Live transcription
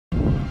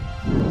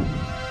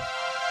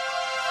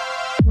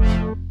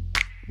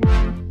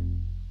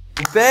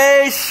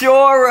Bay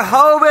Shore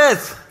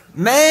Rehoboth.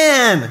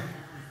 Man,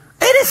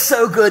 it is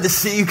so good to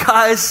see you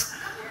guys.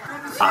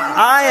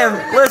 I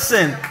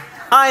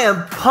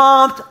am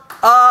pumped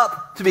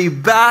up to be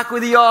back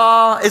with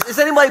y'all. Is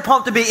anybody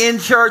pumped to be in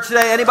church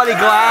today? Anybody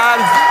glad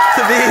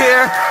to be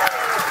here?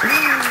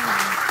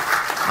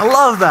 I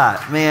love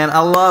that, man. I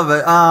love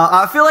it.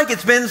 I feel like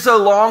it's been so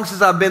long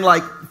since I've been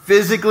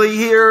physically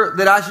here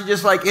that I should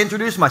just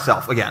introduce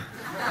myself again.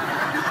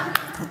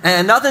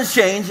 And nothing's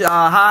changed.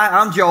 Hi,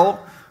 I'm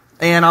Joel,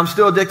 and I'm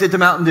still addicted to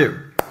Mountain Dew.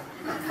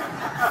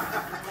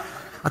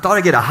 I thought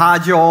I'd get a hi,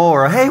 Joel,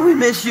 or a hey, we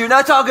miss you. No,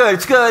 it's all good.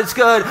 It's good. It's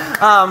good.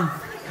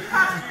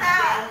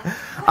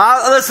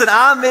 Listen,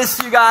 I miss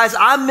you guys.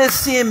 I miss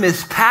seeing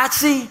Miss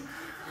Patsy.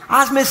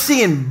 I miss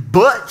seeing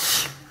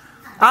Butch.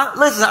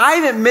 I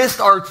even missed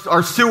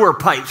our sewer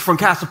pipes from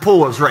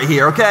Casapoulas right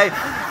here, okay?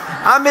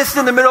 I missed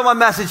in the middle of my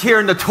message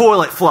hearing the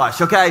toilet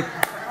flush, okay?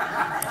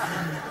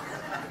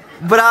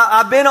 But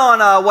I've been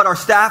on what our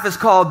staff has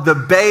called the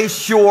Bay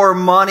Shore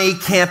Money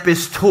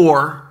Campus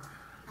Tour.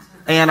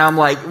 And I'm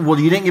like, well,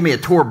 you didn't give me a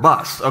tour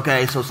bus,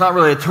 okay? So it's not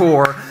really a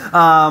tour.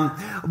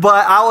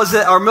 But I was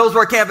at our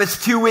Millsboro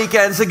campus 2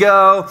 weekends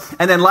ago.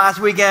 And then last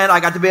weekend, I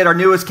got to be at our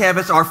newest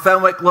campus, our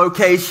Fenwick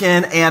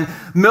location. And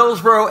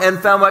Millsboro and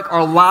Fenwick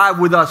are live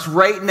with us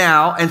right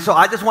now. And so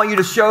I just want you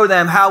to show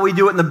them how we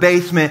do it in the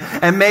basement.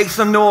 And make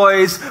some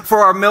noise for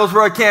our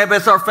Millsboro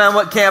campus, our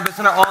Fenwick campus,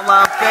 and our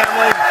online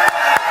family.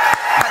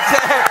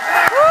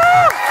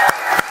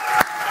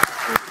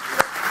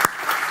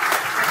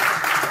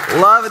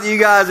 Love that you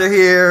guys are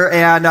here.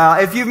 And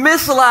if you've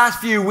missed the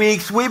last few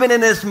weeks, we've been in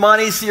this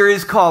money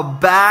series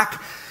called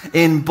Back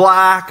in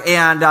Black.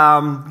 And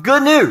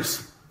good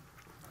news.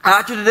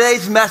 After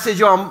today's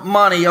message on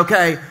money,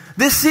 okay,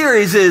 this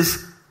series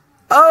is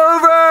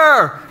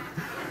over.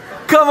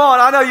 Come on,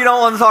 I know you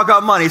don't want to talk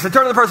about money. So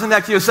turn to the person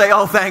next to you and say,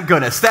 oh, thank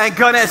goodness. Thank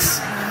goodness.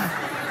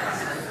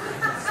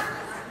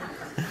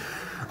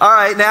 All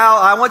right, now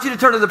I want you to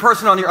turn to the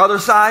person on your other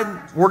side.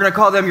 We're going to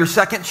call them your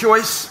second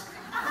choice.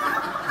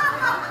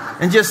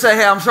 And just say,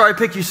 hey, I'm sorry I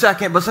picked you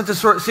second, but since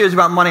this series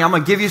about money, I'm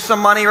going to give you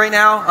some money right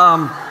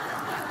now.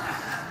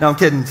 No, I'm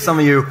kidding. Some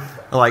of you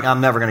are like,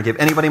 I'm never going to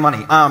give anybody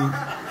money. But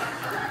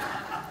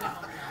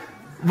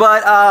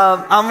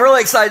I'm really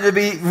excited to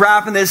be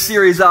wrapping this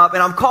series up,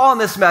 and I'm calling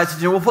this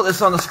message, and we'll put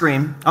this on the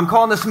screen. I'm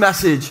calling this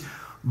message,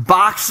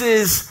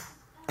 Boxes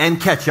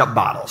and Ketchup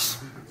Bottles.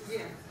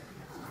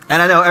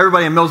 And I know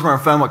everybody in Millsboro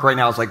and Fenwick right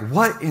now is like,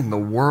 what in the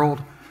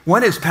world?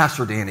 When is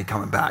Pastor Danny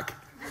coming back?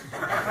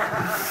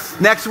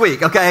 Next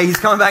week, okay? He's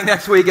coming back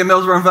next week in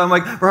Millsboro and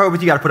Fenwick.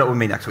 Rehoboth, you got to put up with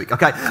me next week,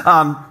 okay?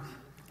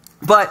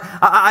 But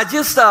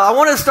I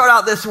want to start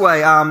out this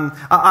way.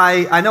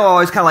 I know I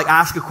always kind of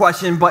ask a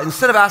question, but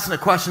instead of asking a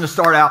question to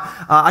start out,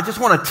 I just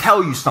want to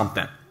tell you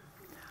something.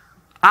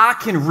 I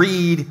can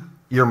read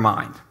your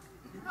mind.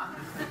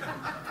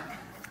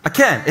 I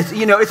can.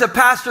 It's a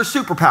pastor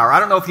superpower. I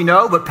don't know if you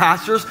know, but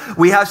pastors,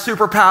 we have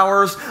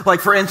superpowers. Like,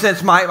 for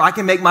instance, I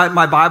can make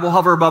my Bible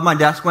hover above my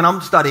desk when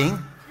I'm studying.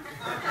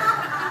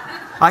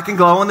 I can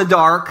glow in the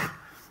dark,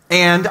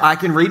 and I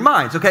can read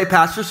minds, okay?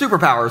 Pastor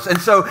superpowers.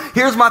 And so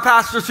here's my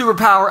pastor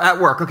superpower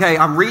at work, okay?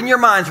 I'm reading your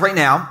minds right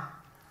now,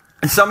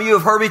 and some of you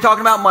have heard me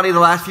talking about money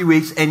the last few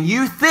weeks, and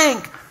you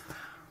think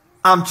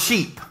I'm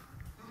cheap.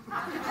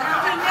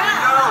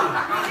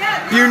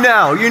 You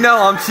know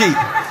I'm cheap.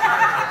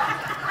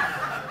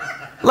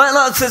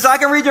 Since I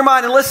can read your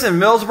mind, and listen,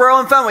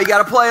 Millsboro and Fenwick, you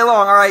got to play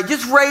along, all right?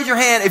 Just raise your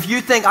hand if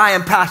you think I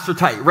am Pastor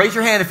Tight. Raise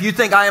your hand if you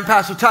think I am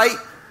Pastor Tight.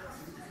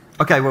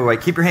 Okay, wait.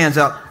 Keep your hands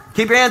up.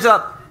 Keep your hands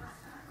up.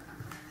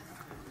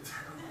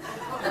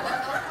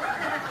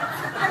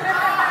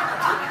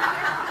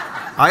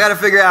 I got to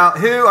figure out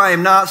who I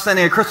am not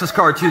sending a Christmas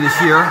card to this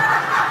year.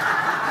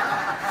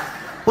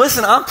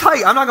 Listen, I'm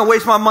tight. I'm not going to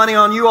waste my money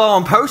on you all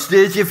on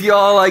postage if you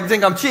all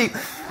think I'm cheap.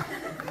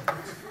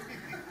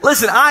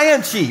 Listen, I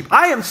am cheap.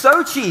 I am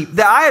so cheap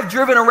that I have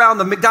driven around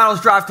the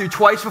McDonald's drive-thru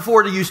twice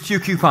before to use 2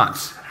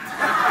 coupons.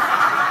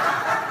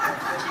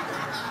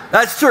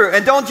 That's true.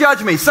 And don't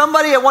judge me.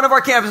 Somebody at one of our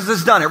campuses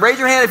has done it. Raise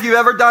your hand if you've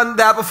ever done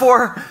that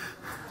before.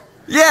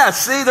 Yeah,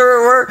 see,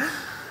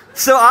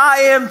 so I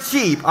am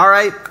cheap, all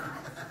right?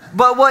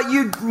 But what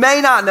you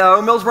may not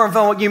know, Millsboro and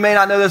Fenwick, you may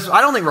not know this.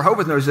 I don't think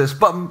Rehoboth knows this,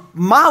 but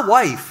my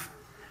wife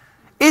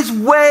is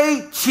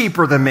way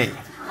cheaper than me.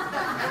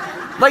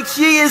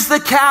 She is the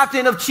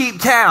captain of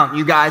Cheap Town,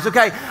 you guys,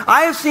 okay?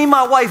 I have seen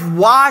my wife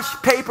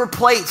wash paper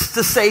plates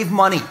to save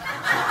money.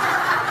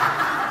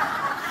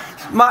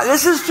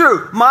 This is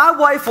true. My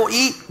wife will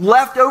eat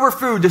leftover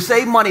food to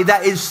save money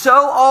that is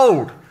so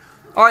old.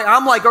 All right,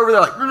 I'm over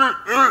there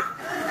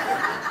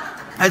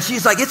and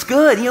she's like, it's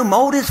good.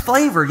 Mold is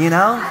flavored,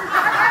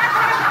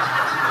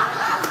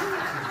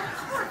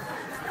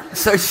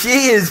 So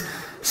she is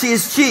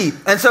cheap.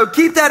 And so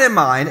keep that in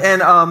mind.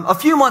 And a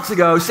few months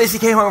ago, Stacy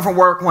came home from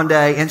work one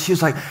day and she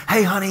was like,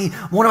 hey, honey,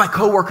 one of my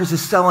coworkers is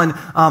selling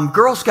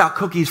Girl Scout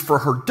cookies for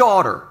her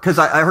daughter. Because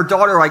her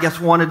daughter, I guess,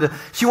 wanted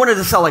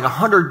to sell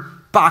 100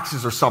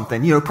 boxes or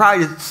something,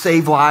 probably to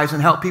save lives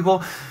and help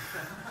people.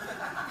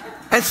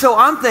 And so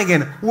I'm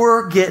thinking,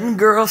 we're getting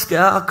Girl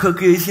Scout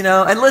cookies, you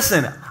know. And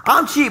listen,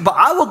 I'm cheap, but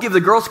I will give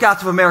the Girl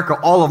Scouts of America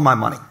all of my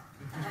money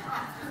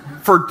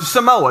for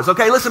Samoas,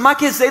 okay? Listen, my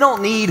kids, they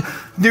don't need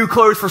new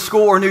clothes for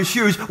school or new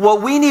shoes.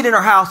 What we need in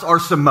our house are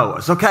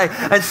Samoas, okay?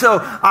 And so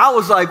I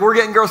was like, we're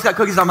getting Girl Scout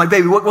cookies. I'm like,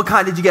 baby, what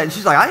kind did you get? And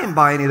she's like, I didn't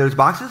buy any of those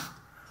boxes.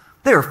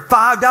 They were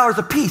 $5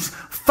 a piece.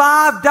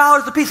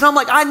 $5 a piece. And I'm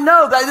like, I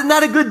know. Isn't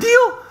that a good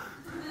deal?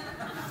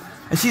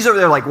 And she's over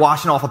there like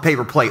washing off a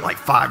paper plate like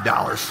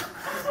 $5.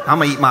 I'm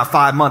going to eat my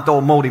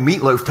 5-month-old moldy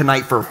meatloaf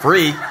tonight for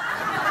free.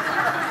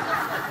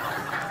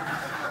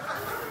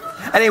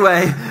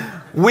 Anyway,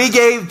 we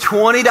gave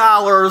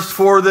 $20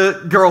 for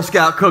the Girl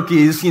Scout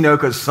cookies, you know,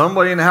 because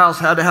somebody in the house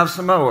had to have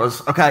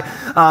Samoas, okay?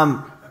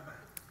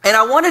 And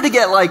I wanted to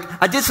get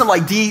I did some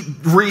deep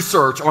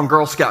research on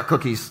Girl Scout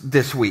cookies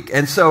this week.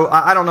 And so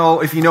I don't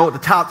know if you know what the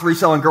top 3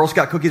 selling Girl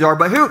Scout cookies are,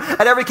 but who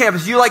at every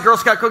campus, do you like Girl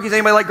Scout cookies?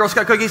 Anybody like Girl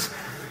Scout cookies?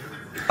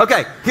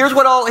 Okay, here's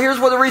what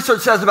the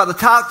research says about the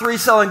top 3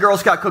 selling Girl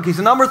Scout cookies.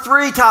 The number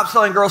 3 top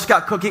selling Girl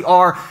Scout cookie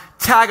are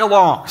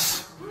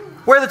tag-alongs.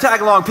 Where are the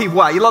tag-along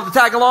people at? You love the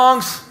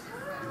tag-alongs?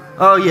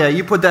 Oh yeah,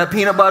 you put that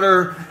peanut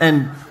butter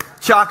and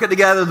chocolate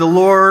together, the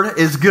Lord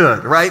is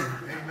good, right?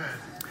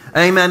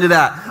 Amen to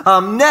that.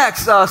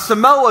 Next,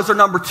 Samoas are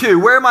number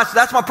 2.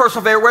 That's my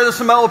personal favorite. Where are the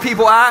Samoa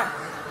people at?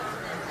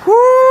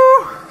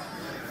 Woo!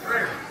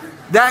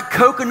 That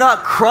coconut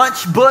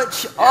crunch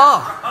butch.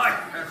 Oh,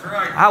 that's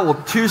right. I will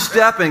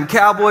 2-step and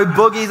cowboy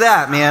boogie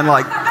that, man.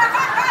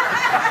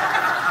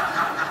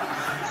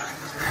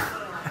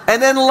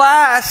 And then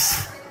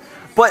last,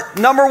 but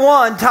number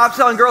 1 top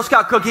selling Girl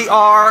Scout cookie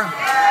are.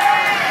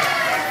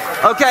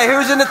 Okay,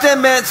 who's in the Thin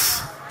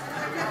Mints?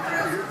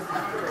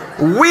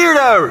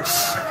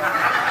 Weirdos.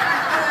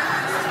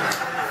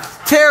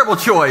 Terrible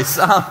choice.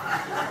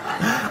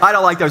 I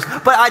don't like those.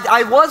 But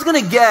I was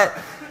gonna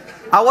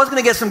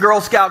get some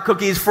Girl Scout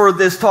cookies for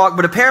this talk,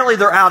 but apparently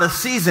they're out of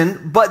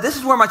season. But this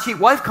is where my cheap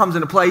wife comes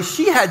into play.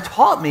 She had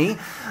taught me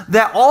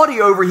that Audie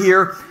over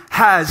here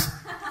has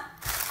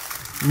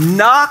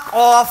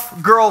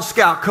knockoff Girl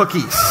Scout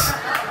cookies.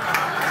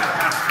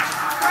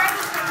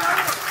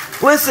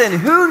 Listen,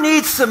 who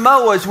needs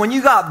Samoas when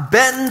you got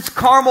Benton's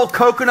caramel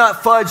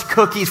coconut fudge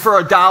cookies for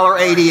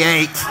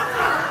 $1.88?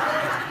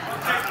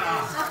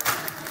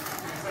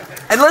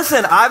 And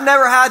listen, I've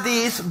never had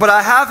these, but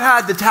I have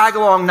had the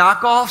tag-along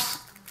knockoffs.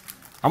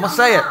 I'm going to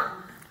say it.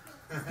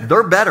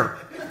 They're better.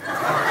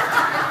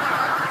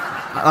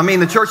 I mean,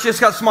 the church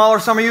just got smaller.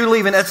 Some of you are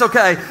leaving. That's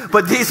okay.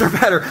 But these are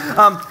better.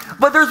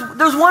 But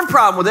there's one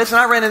problem with this, and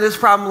I ran into this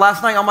problem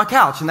last night on my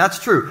couch, and that's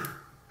true.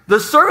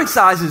 The serving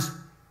size is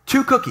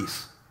 2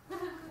 cookies.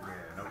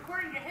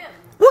 According to him.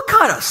 What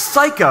kind of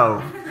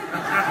psycho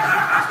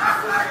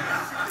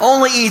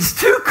only eats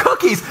 2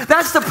 cookies?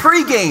 That's the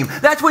pregame.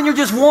 That's when you're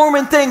just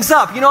warming things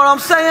up. You know what I'm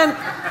saying?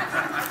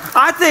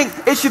 I think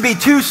it should be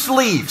 2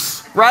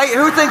 sleeves, right?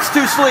 Who thinks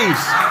 2 sleeves?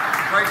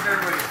 Right there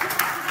with you.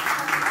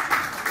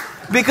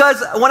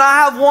 Because when I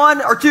have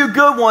 1 or 2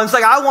 good ones, what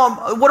do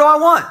I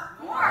want?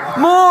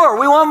 More.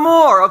 We want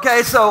more.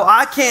 Okay, so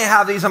I can't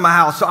have these in my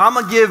house. So I'm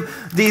going to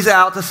give these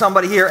out to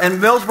somebody here.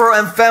 And Millsboro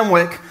and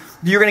Fenwick,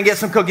 you're going to get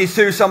some cookies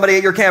too. Somebody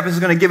at your campus is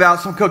going to give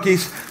out some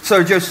cookies.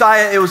 So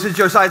Josiah, it was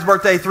Josiah's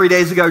birthday 3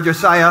 days ago.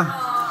 Josiah,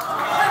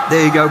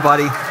 there you go,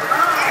 buddy.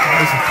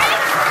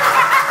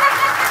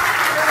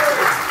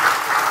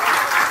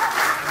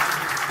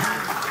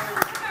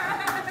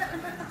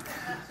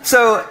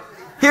 So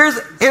here's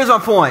my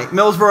point.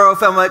 Millsboro,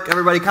 Fenwick,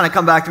 everybody kind of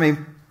come back to me.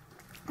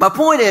 My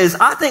point is,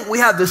 I think we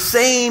have the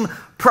same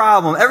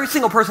problem. Every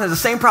single person has the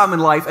same problem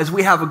in life as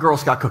we have with Girl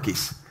Scout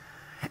cookies.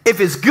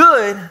 If it's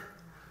good,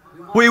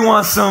 we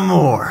want some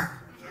more.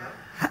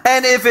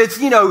 And if it's,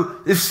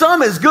 if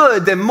some is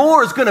good, then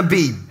more is going to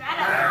be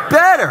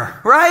better,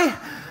 right?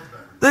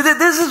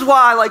 This is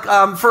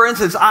why, for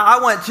instance,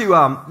 I went to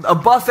a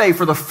buffet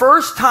for the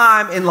first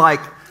time in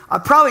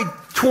probably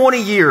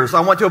 20 years. I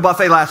went to a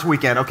buffet last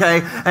weekend,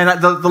 okay?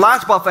 And the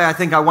last buffet I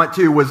think I went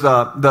to was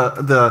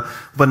the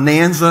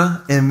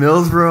Bonanza in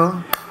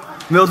Millsboro.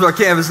 Millsboro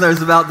campus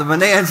knows about the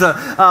Bonanza.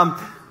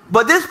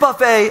 But this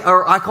buffet,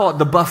 or I call it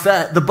the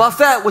buffet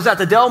was at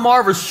the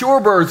Delmarva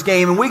Shorebirds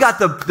game, and we got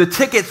the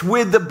tickets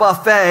with the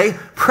buffet.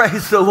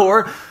 Praise the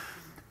Lord.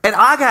 And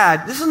I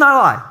got, this is not a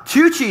lie,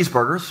 2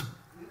 cheeseburgers,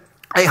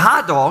 a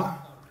hot dog,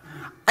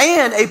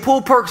 and a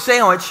pulled pork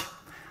sandwich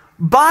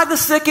by the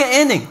 2nd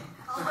inning.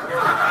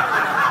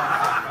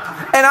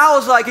 And I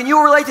was like, and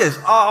you relate to this,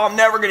 oh, I'm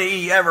never going to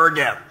eat ever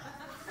again.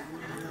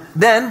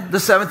 Then the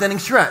 7th inning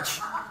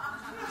stretch.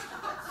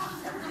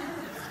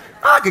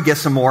 I could get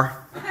some more.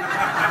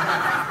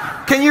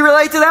 Can you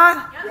relate to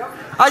that? Yep.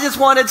 I just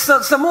wanted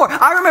some more.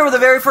 I remember the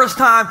very first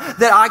time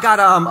that I got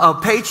a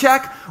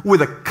paycheck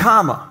with a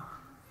comma.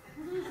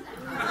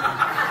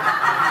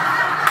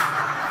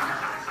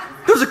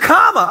 There's a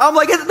comma. I'm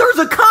like, there's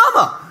a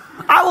comma.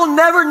 I will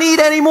never need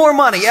any more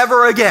money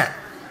ever again.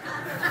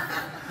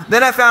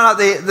 Then I found out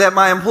that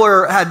my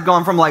employer had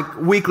gone from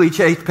weekly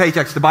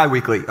paychecks to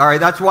biweekly. All right,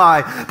 that's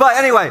why. But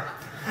anyway,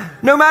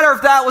 No matter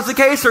if that was the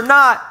case or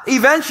not,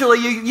 eventually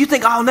you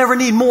think, I'll never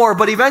need more,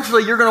 but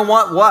eventually you're going to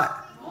want what?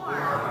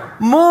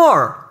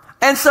 More.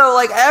 And so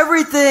like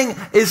everything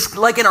is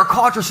like in our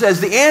culture says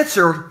the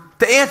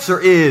answer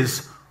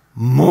is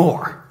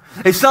more.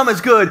 If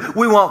something's good,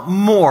 we want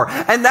more.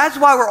 And that's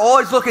why we're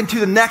always looking to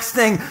the next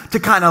thing to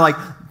kind of like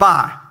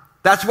buy.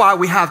 That's why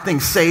we have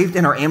things saved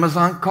in our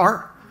Amazon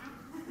cart.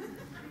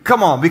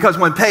 Come on, because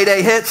when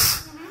payday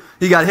hits,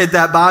 you got to hit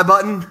that buy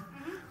button.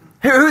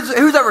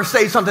 Who's ever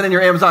saved something in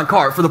your Amazon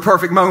cart for the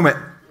perfect moment?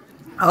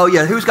 Oh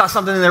yeah, who's got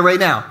something in there right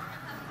now?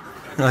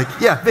 You're like,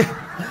 yeah,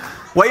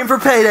 waiting for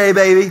payday,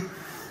 baby.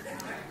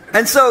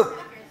 And so,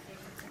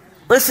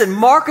 listen,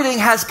 marketing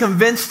has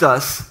convinced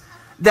us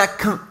that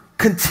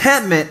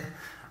contentment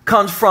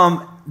comes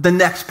from the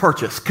next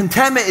purchase.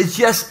 Contentment is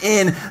just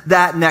in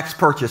that next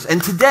purchase.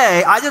 And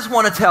today, I just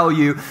want to tell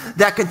you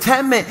that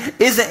contentment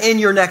isn't in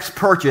your next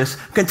purchase.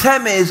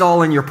 Contentment is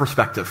all in your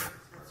perspective.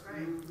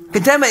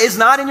 Contentment is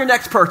not in your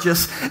next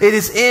purchase. It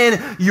is in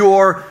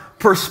your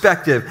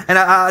perspective.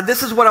 And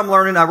this is what I'm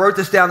learning. I wrote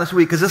this down this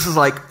week because this is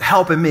like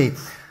helping me.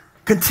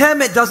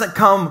 Contentment doesn't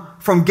come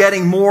from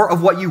getting more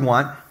of what you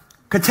want.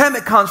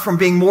 Contentment comes from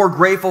being more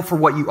grateful for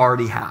what you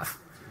already have.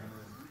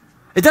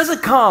 It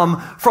doesn't come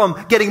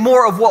from getting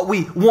more of what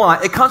we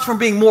want. It comes from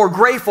being more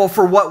grateful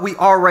for what we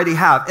already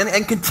have.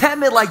 And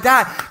contentment like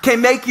that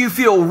can make you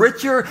feel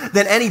richer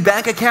than any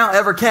bank account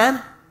ever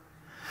can.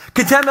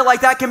 Contentment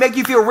like that can make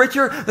you feel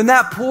richer than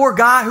that poor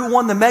guy who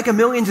won the Mega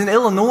Millions in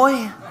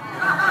Illinois.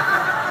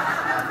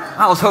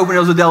 I was hoping it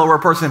was a Delaware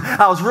person.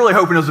 I was really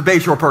hoping it was a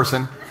Bayshore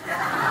person.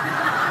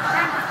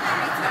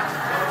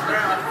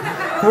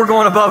 We're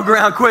going above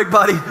ground quick,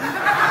 buddy.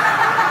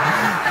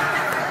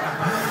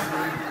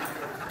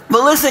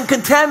 But listen,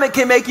 contentment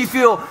can make you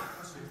feel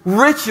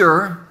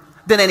richer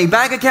than any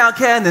bank account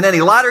can, than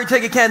any lottery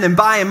ticket can, than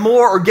buying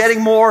more or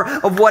getting more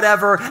of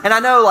whatever. And I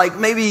know, like,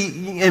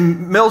 maybe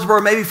in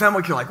Millsboro, maybe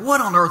Fenwick, you're like,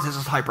 what on earth is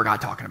this hyper guy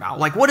talking about?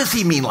 Like, what does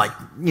he mean? Like,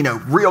 you know,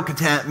 real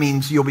content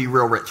means you'll be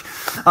real rich.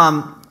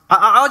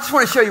 I just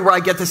want to show you where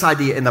I get this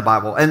idea in the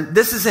Bible. And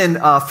this is in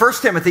 1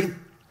 Timothy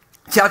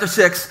chapter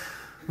 6,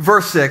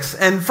 verse 6.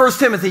 And 1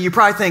 Timothy, you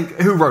probably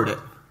think, who wrote it?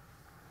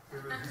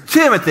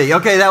 Timothy.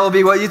 Okay, that will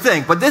be what you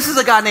think. But this is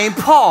a guy named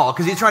Paul,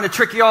 because he's trying to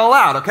trick you all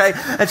out, okay?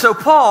 And so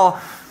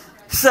Paul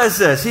says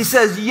this. He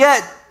says,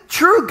 yet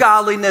true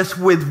godliness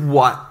with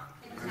what?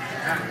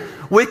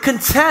 Contentment. With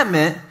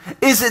contentment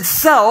is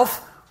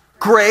itself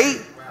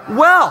great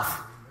wealth.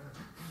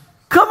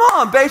 Come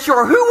on,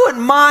 Bayshore, who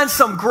wouldn't mind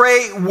some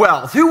great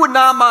wealth? Who would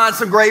not mind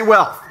some great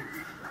wealth?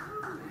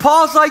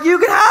 Paul's like, you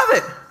can have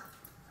it.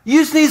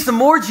 You just need some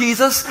more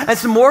Jesus and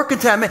some more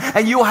contentment,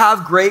 and you'll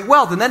have great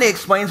wealth. And then he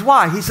explains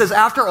why. He says,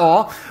 after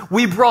all,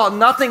 we brought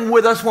nothing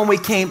with us when we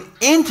came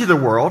into the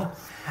world,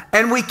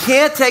 and we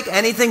can't take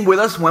anything with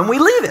us when we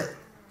leave it.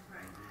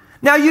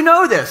 Now, you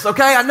know this,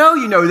 okay? I know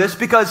you know this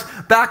because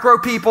back row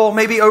people,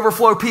 maybe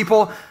overflow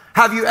people,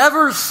 have you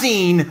ever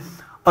seen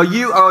a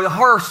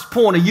hearse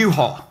pulling a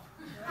U-Haul?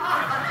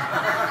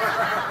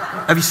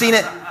 Have you seen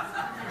it?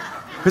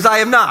 Because I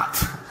have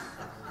not.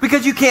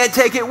 Because you can't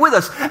take it with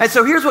us. And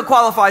so here's what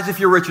qualifies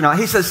if you're rich or not.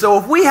 He says, so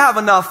if we have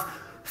enough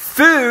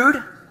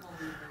food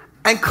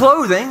and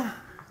clothing,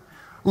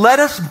 let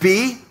us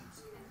be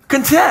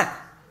content.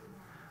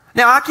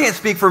 Now, I can't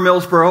speak for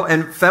Millsboro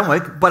and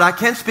Fenwick, but I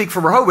can speak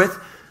for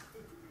Rehoboth.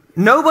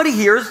 Nobody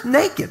here is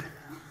naked.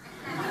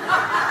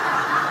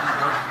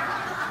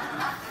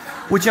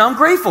 Which I'm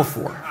grateful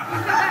for.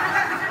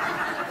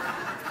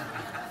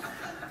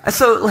 And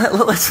so,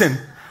 listen,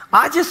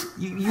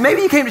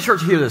 maybe you came to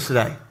church to hear this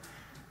today.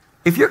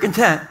 If you're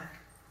content,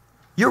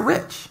 you're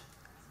rich.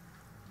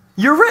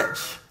 You're rich.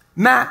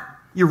 Matt,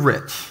 you're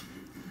rich.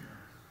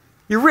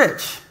 You're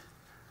rich.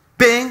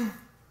 Bing,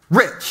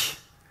 rich.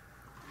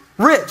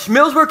 Rich.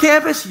 Millsboro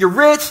campus, you're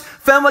rich.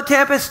 Fenwick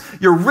campus,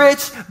 you're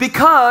rich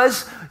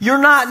because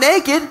you're not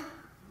naked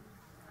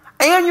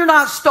and you're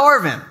not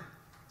starving.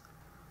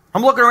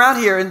 I'm looking around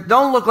here and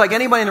don't look like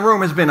anybody in the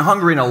room has been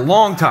hungry in a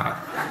long time.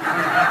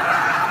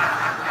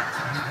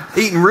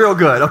 Eating real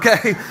good,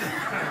 okay?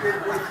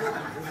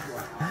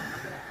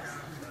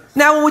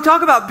 Now, when we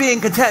talk about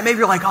being content, maybe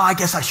you're like, oh, I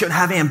guess I shouldn't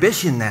have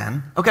ambition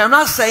then. Okay, I'm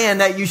not saying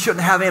that you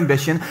shouldn't have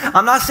ambition.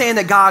 I'm not saying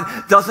that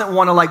God doesn't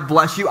want to like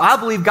bless you. I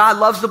believe God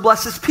loves to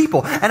bless his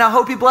people. And I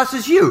hope he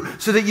blesses you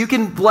so that you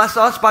can bless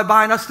us by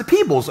buying us the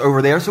Peebles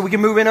over there so we can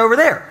move in over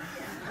there.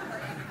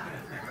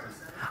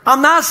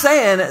 I'm not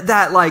saying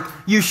that like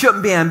you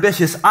shouldn't be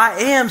ambitious.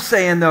 I am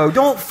saying though,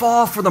 don't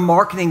fall for the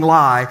marketing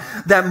lie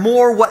that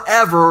more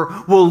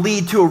whatever will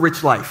lead to a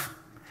rich life.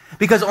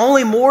 Because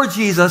only more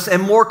Jesus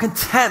and more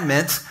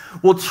contentment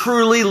will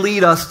truly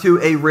lead us to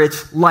a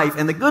rich life.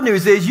 And the good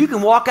news is you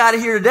can walk out of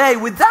here today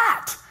with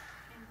that.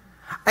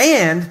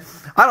 And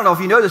I don't know if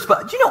you know this,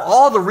 but you know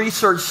all the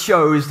research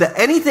shows that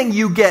anything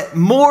you get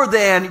more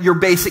than your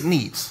basic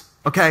needs,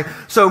 okay?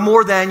 So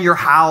more than your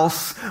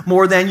house,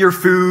 more than your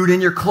food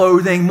and your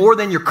clothing, more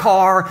than your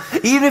car,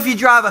 even if you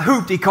drive a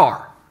hoopty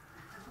car.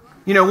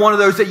 You know, one of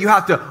those that you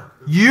have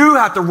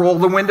to roll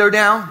the window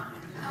down.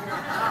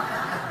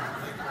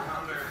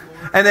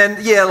 and then,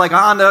 yeah, like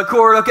on the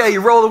Accord, okay,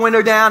 you roll the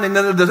window down and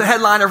then the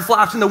headliner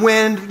flaps in the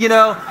wind, you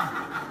know.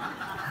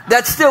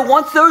 That's still,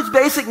 once our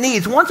basic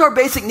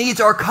needs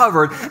are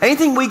covered,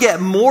 anything we get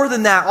more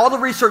than that, all the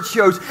research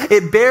shows,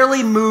 it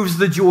barely moves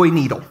the joy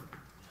needle.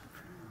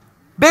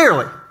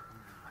 Barely.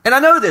 And I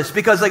know this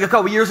because like a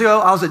couple years ago,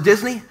 I was at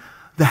Disney,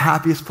 the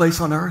happiest place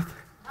on earth.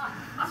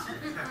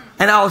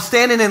 And I was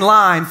standing in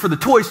line for the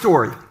Toy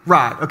Story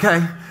ride,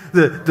 okay?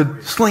 The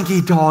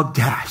Slinky Dog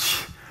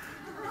Dash.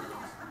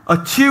 A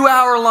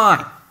 2-hour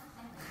line.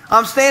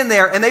 I'm standing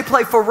there, and they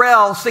play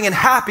Pharrell singing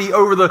Happy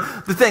over the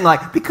thing,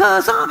 like,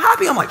 because I'm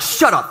happy. I'm like,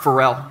 shut up,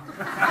 Pharrell.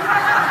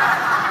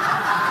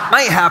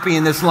 I ain't happy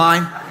in this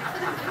line.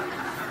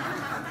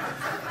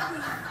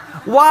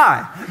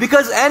 Why?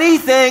 Because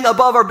anything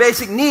above our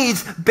basic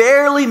needs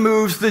barely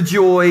moves the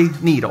joy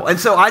needle. And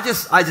so I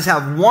just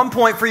have 1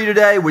 point for you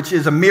today, which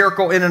is a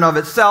miracle in and of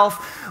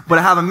itself. But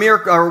I have a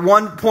miracle, or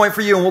 1 point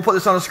for you, and we'll put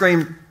this on the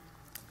screen.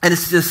 And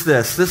it's just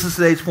this. This is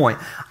today's point.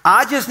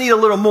 I just need a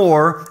little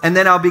more, and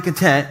then I'll be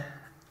content,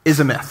 is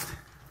a myth.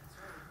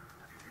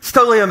 It's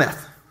totally a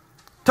myth.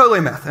 Totally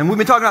a myth. And we've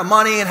been talking about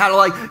money and how to,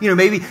 like,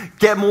 maybe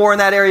get more in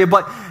that area.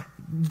 But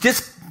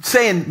just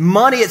saying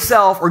money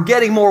itself or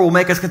getting more will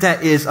make us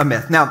content is a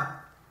myth. Now,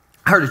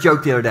 I heard a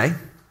joke the other day. You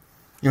want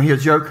to hear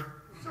the joke?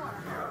 Sure.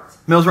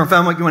 Millsboro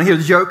Fenwick, you want to hear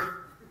the joke?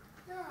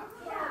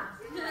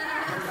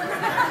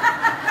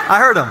 I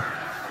heard him.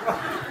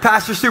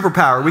 Pastor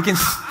Superpower. We can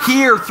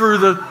hear through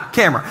the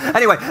camera.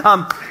 Anyway,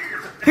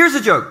 here's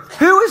a joke.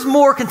 Who is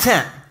more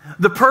content?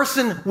 The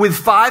person with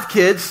 5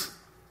 kids?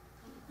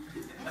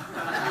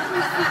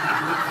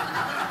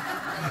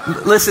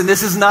 Listen,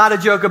 this is not a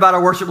joke about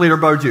our worship leader,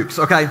 Bo Jukes,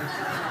 okay?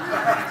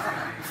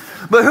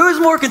 But who is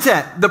more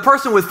content? The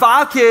person with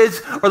 5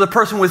 kids or the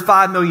person with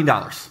 $5 million?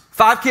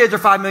 5 kids or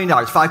 $5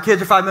 million? 5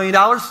 kids or $5 million?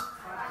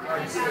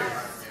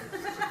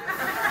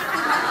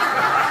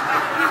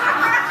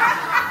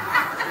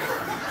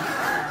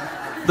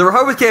 The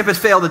Rehoboth campus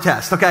failed the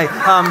test, okay?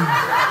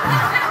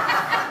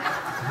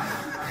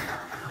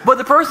 But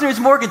the person who's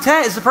more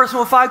content is the person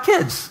with 5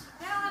 kids.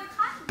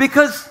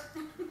 Because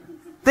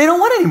they don't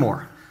want any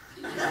more.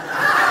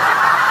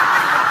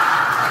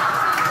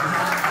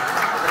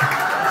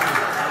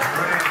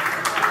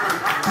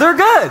 They're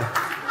good.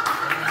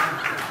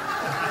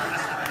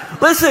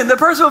 Listen, the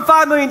person with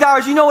 $5 million,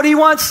 you know what he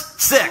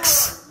wants?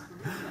 6.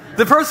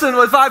 The person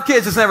with 5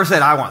 kids has never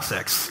said, I want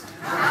 6.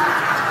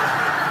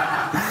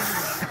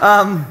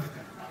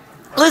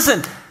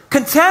 Listen,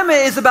 contentment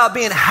is about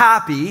being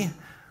happy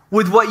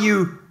with what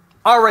you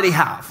already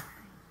have,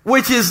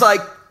 which is like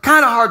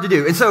kind of hard to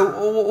do. And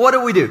so what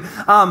do?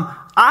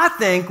 I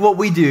think what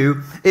we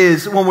do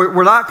is when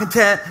we're not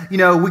content,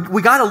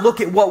 we got to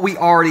look at what we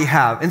already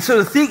have. And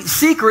so the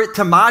secret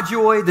to my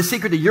joy, the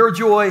secret to your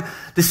joy,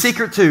 the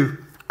secret to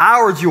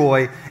our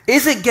joy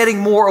isn't getting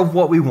more of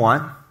what we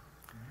want.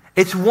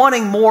 It's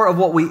wanting more of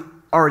what we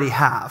already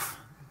have.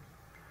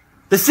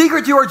 The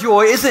secret to our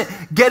joy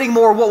isn't getting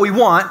more of what we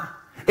want.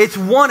 It's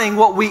wanting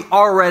what we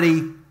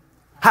already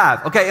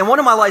have. Okay, and one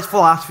of my life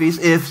philosophies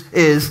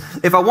is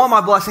if I want my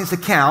blessings to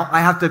count,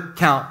 I have to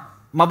count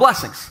my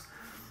blessings.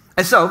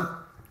 And so,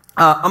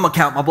 I'm going to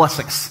count my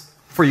blessings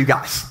for you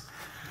guys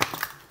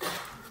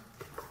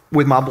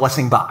with my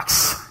blessing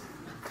box.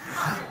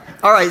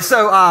 All right,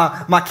 so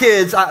my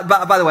kids,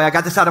 by the way, I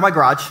got this out of my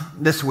garage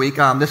this week,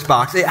 this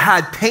box. It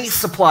had paint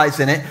supplies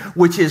in it,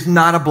 which is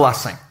not a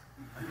blessing.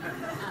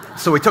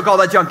 So we took all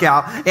that junk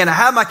out, and I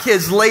had my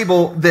kids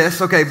label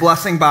this, okay,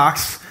 blessing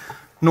box.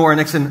 Nora and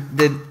Nixon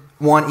did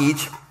one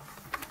each.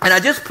 And I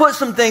just put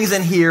some things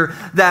in here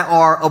that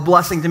are a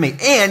blessing to me.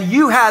 And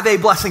you have a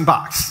blessing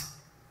box.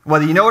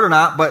 Whether you know it or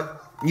not,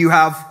 but you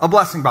have a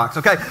blessing box,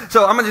 okay?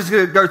 So I'm just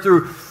going to go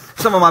through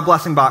some of my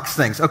blessing box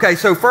things. Okay,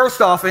 so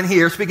first off in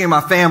here, speaking of my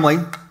family,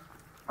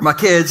 my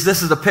kids,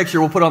 this is a picture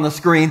we'll put on the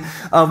screen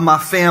of my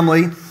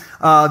family.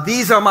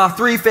 These are my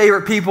 3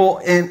 favorite people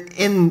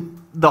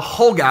in the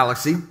whole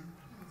galaxy.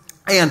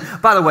 And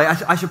by the way,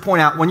 I should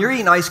point out, when you're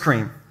eating ice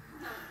cream,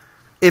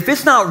 if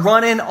it's not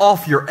running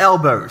off your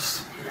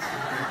elbows,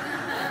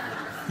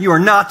 you are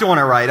not doing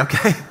it right,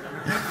 okay?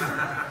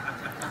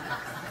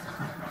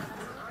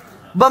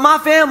 But my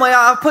family,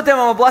 I put them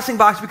on my blessing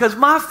box because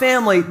my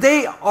family,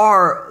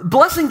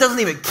 blessing doesn't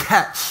even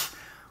catch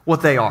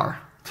what they are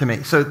to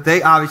me. So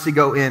they obviously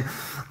go in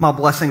my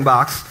blessing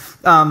box.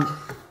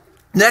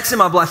 Next in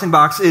my blessing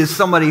box is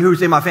somebody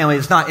who's in my family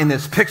that's not in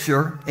this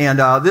picture. And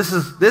this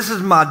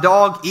is my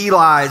dog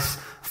Eli's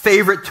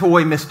favorite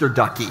toy, Mr.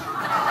 Ducky.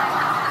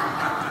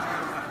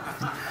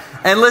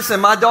 And listen,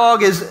 my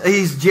dog he's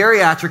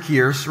geriatric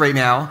years right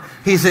now.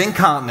 He's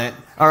incontinent,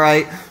 all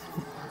right?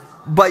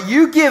 But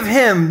you give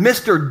him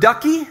Mr.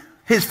 Ducky,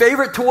 his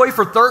favorite toy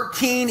for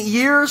 13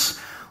 years.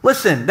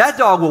 Listen, that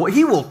dog will.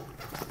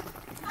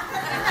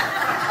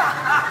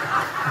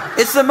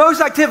 It's the most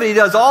activity he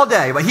does all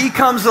day, but he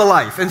comes to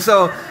life. And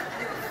so,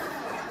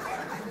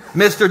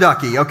 Mr.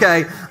 Ducky,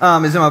 okay,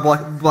 is in my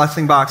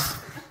blessing box.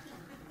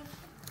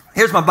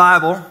 Here's my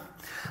Bible.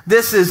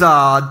 This is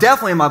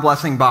definitely in my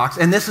blessing box.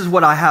 And this is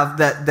what I have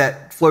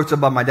that floats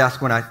above my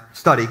desk when I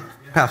study,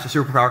 Pastor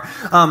Superpower.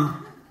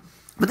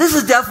 But this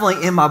is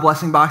definitely in my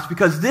blessing box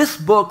because this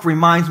book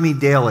reminds me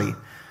daily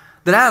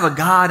that I have a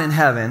God in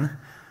heaven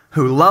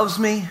who loves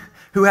me,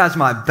 who has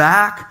my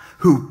back,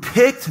 who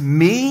picked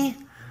me.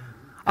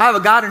 I have a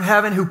God in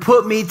heaven who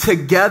put me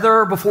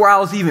together before I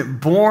was even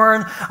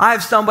born. I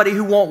have somebody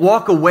who won't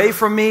walk away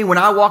from me when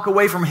I walk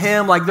away from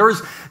him.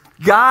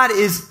 God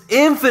is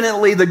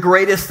infinitely the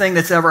greatest thing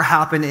that's ever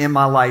happened in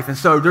my life. And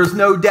so there's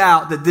no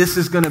doubt that this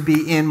is going to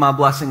be in my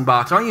blessing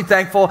box. Aren't you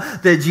thankful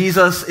that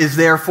Jesus is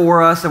there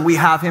for us and we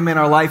have him in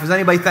our life? Is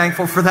anybody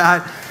thankful for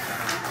that?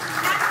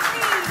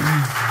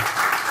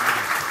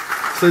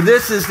 So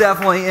this is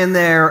definitely in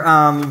there.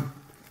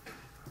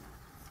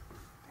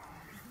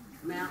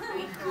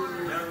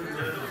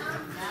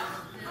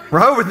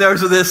 Rehoboth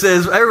knows what this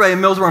is. Everybody in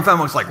Millsboro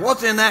Fenwick's like,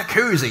 what's in that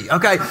koozie?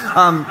 Okay.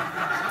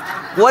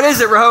 What is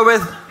it,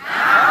 Rehoboth?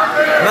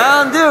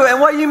 Mountain Dew. And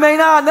what you may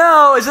not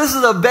know is this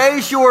is a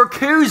Bayshore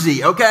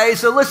koozie, okay?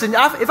 So listen,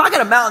 if I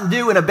got a Mountain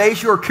Dew in a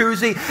Bayshore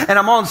koozie and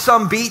I'm on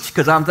some beach,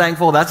 because I'm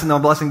thankful that's in the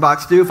blessing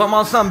box too. If I'm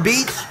on some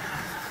beach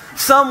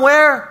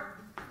somewhere,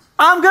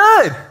 I'm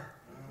good.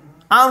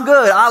 I'm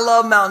good. I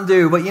love Mountain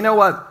Dew. But you know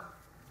what?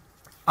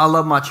 I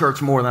love my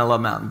church more than I love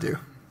Mountain Dew.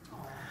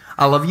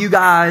 I love you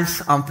guys.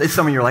 Some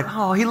of you are like,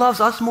 oh, he loves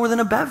us more than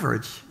a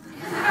beverage.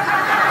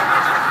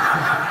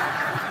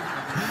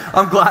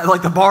 I'm glad,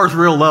 like the bar's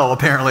real low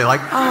apparently. Like,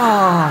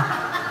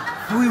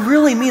 oh, we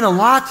really mean a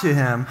lot to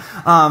him.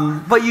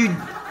 But you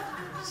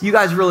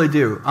guys really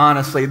do,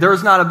 honestly.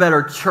 There's not a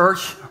better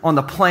church on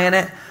the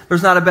planet.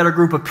 There's not a better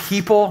group of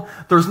people.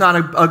 There's not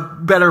a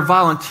better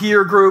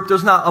volunteer group.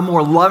 There's not a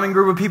more loving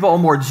group of people, a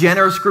more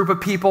generous group of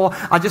people.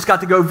 I just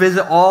got to go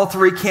visit all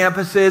 3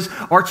 campuses.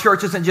 Our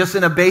church isn't just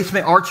in a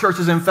basement. Our church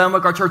is in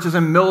Fenwick. Our church is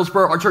in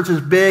Millsboro. Our church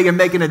is big and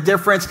making a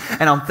difference.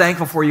 And I'm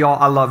thankful for you all.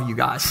 I love you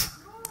guys.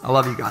 I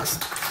love you guys.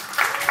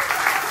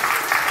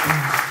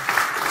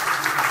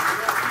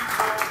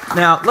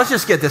 Now, let's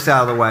just get this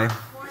out of the way.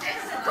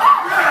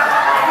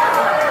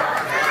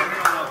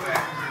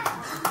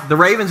 The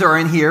Ravens are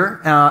in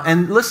here.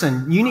 And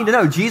listen, you need to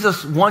know,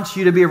 Jesus wants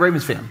you to be a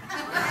Ravens fan.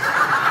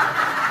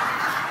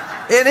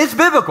 And it's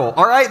biblical,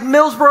 all right?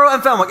 Millsboro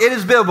and Fenwick, it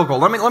is biblical.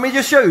 Let me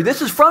just show you.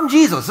 This is from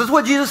Jesus. This is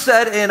what Jesus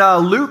said in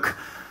Luke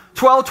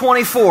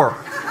 12:24.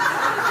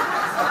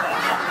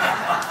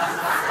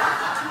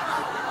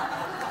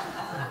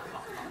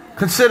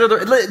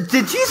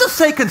 Did Jesus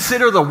say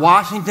consider the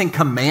Washington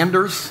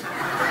Commanders?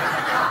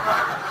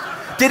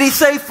 Did he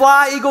say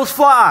fly, Eagles,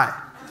 fly?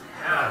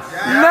 Yes.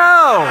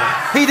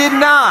 No, he did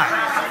not.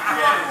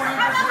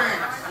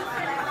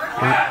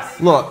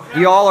 Look,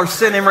 you all are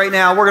sinning right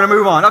now. We're going to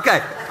move on.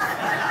 Okay.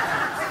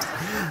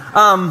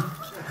 I'm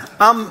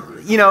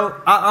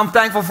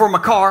thankful for my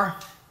car.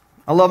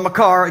 I love my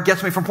car. It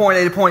gets me from point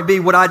A to point B.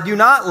 What I do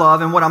not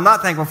love and what I'm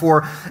not thankful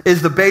for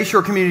is the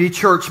Bayshore Community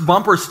Church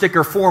bumper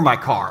sticker for my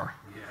car.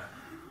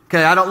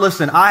 Okay,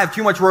 I have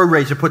too much road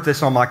rage to put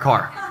this on my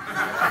car.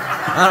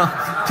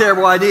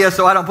 Terrible idea,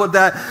 so I don't put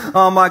that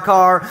on my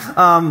car.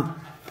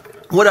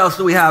 What else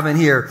do we have in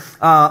here?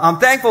 I'm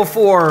thankful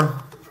for,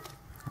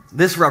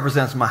 this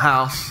represents my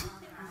house.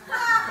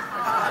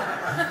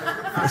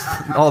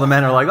 All the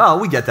men are like, oh,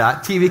 we get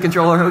that. TV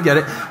controller, we get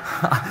it.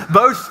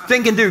 Both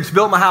Stinking Dukes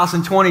built my house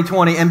in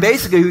 2020, and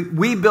basically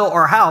we built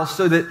our house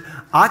so that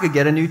I could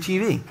get a new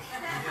TV.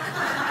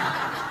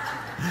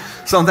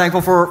 So I'm thankful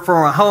for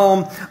my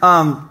home.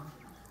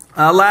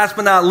 Last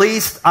but not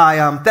least, I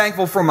am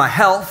thankful for my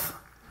health.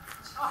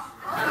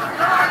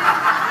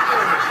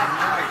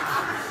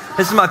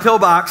 This is my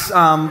pillbox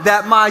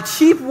that my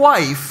cheap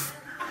wife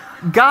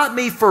got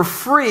me for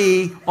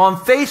free on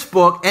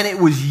Facebook, and it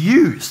was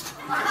used.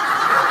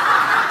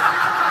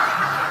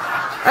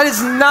 That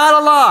is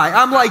not a lie.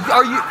 I'm like,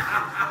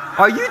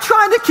 are you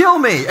trying to kill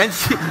me? And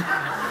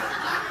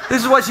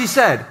this is what she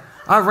said.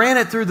 I ran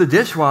it through the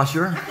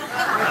dishwasher.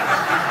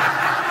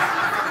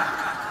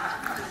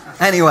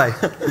 Anyway,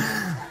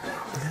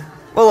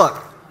 well,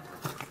 look,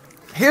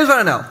 here's what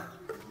I know.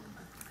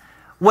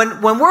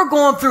 When we're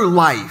going through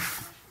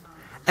life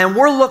and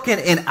we're looking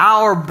in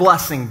our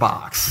blessing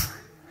box,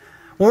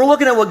 when we're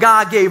looking at what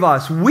God gave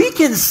us, we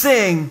can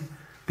sing,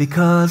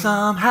 because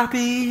I'm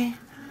happy.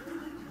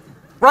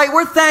 Right?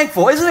 We're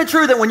thankful. Isn't it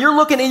true that when you're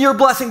looking in your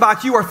blessing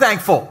box, you are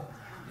thankful?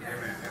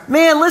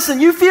 Man, listen,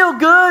 you feel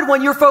good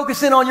when you're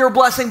focusing on your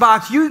blessing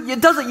box.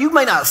 You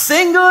may not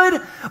sing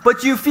good,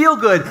 but you feel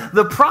good.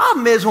 The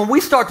problem is when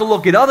we start to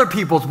look at other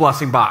people's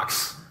blessing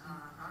box.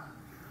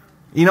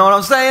 You know what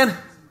I'm saying?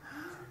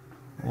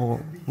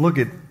 Well, look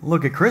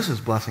at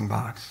Chris's blessing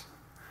box.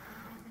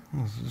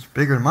 It's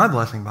bigger than my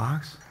blessing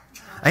box.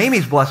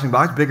 Amy's blessing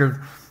box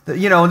bigger.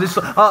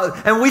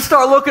 And we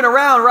start looking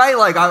around, right?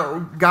 Like,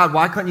 God,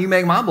 why couldn't you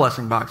make my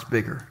blessing box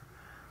bigger?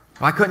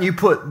 Why couldn't you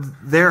put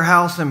their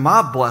house in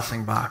my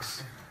blessing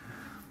box?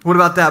 What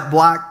about that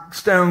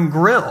Blackstone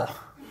grill?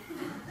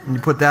 Can you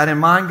put that in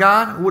mine,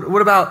 God?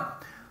 What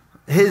about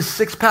his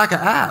 6-pack of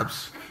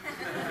abs?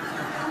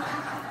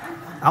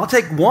 I'll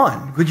take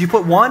one. Could you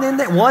put one in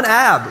there? One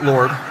ab,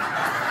 Lord.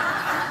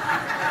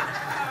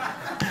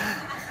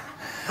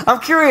 I'm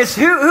curious,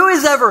 who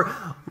has ever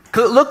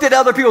looked at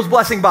other people's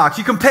blessing box?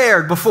 You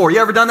compared before. You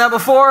ever done that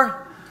before?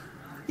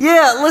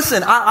 Yeah,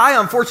 listen, I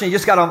unfortunately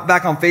just got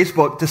back on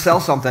Facebook to sell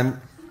something.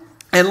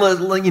 And,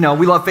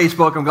 we love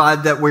Facebook. I'm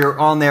glad that we're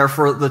on there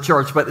for the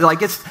church. But,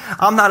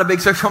 I'm not a big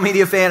social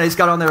media fan. I just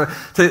got on there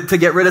to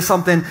get rid of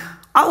something.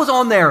 I was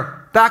on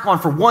there, back on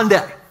for one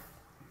day.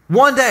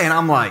 One day, and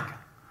I'm like,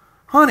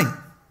 honey,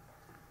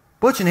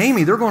 Butch and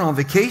Amy, they're going on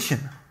vacation.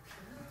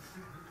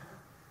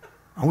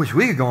 I wish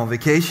we could go on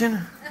vacation.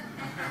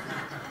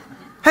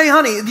 Hey,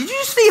 honey, did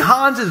you see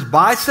Hans's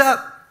bicep?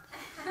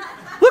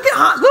 Look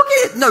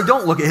at no,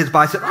 don't look at his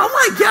bicep. Oh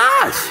my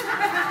gosh.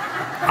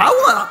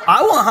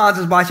 I want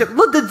Hans's bicep.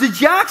 Look, the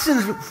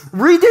Jacksons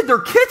redid their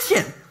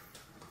kitchen.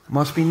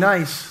 Must be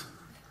nice.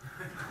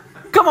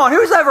 Come on,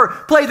 who's ever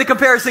played the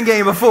comparison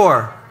game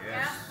before?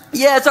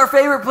 Yeah, it's our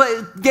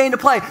favorite game to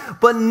play.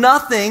 But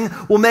nothing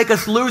will make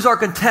us lose our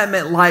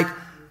contentment like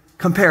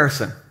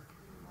comparison.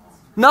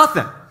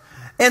 Nothing.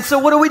 And so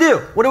what do we do?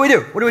 What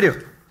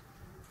do?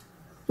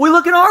 We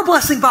look in our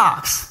blessing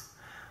box.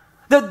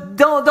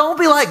 Don't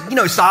be like,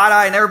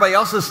 side-eye and everybody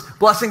else's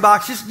blessing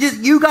box. Just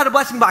you got a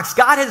blessing box.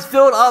 God has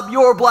filled up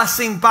your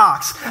blessing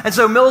box. And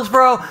so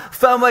Millsboro,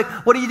 Fenwick,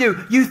 what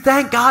do? You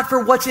thank God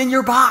for what's in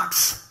your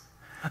box.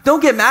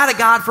 Don't get mad at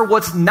God for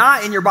what's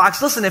not in your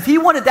box. Listen, if he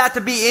wanted that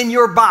to be in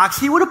your box,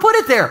 he would have put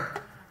it there.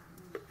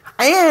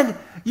 And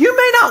you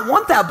may not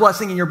want that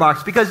blessing in your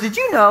box, because did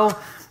you know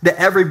that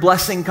every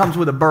blessing comes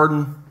with a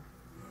burden?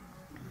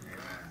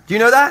 Do you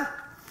know that?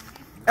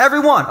 Every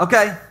one,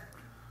 okay?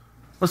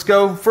 Let's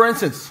go, for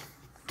instance,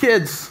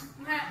 kids.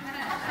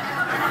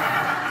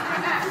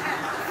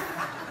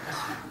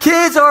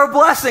 Kids are a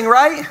blessing,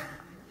 right?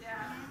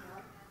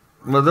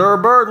 But they're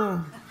a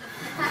burden.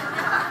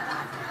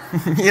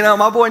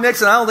 My boy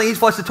Nixon, I don't think he's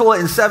flushed the toilet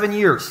in 7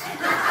 years.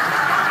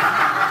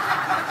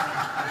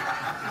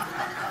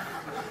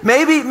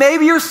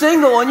 Maybe you're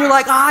single and you're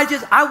like,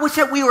 I wish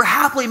that we were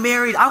happily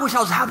married. I wish I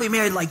was happily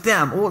married like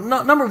them. Well,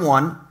 number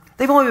one,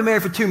 they've only been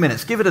married for 2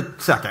 minutes. Give it a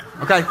second,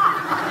 okay?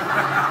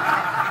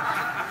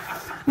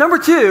 Number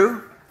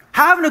two,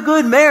 having a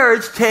good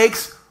marriage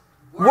takes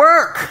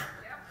work.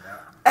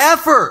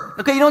 Effort.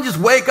 Okay, you don't just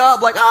wake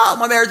up like, oh,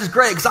 my marriage is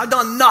great because I've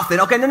done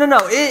nothing. Okay, no.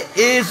 It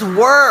is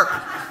work.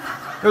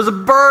 There's a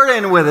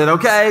burden with it,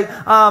 okay?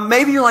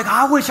 Maybe you're like,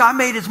 I wish I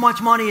made as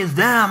much money as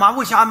them. I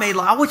wish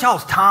I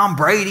was Tom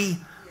Brady,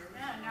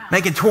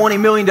 making $20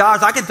 million.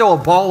 I can throw a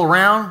ball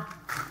around,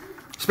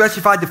 especially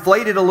if I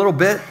deflate it a little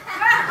bit.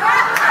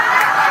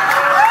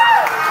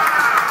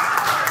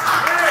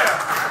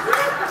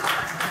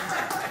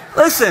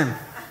 Listen,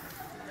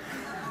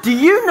 do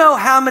you know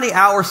how many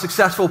hours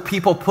successful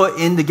people put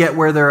in to get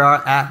where they're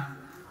at?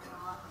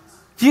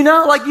 Do you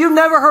know? You've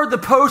never heard the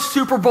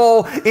post-Super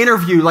Bowl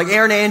interview,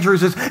 Aaron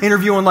Andrews is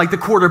interviewing, the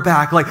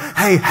quarterback,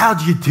 hey,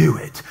 how'd you do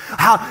it?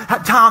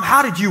 Tom,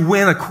 how did you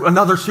win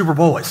another Super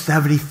Bowl at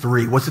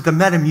 73? Was it the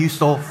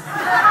Metamucil?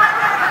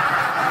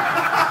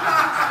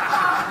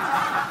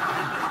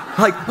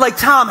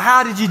 Tom,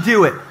 how did you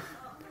do it?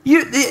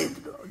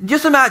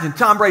 Just imagine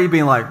Tom Brady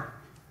being like,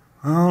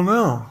 I don't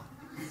know.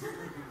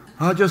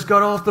 I just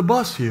got off the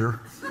bus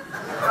here.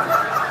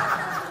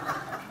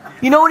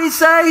 You know what he'd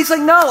say? He's like,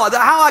 no,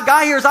 how I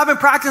got here is I've been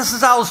practicing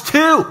since I was 2.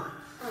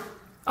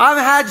 I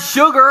haven't had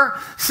sugar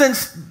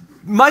since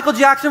Michael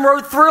Jackson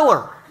wrote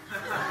Thriller.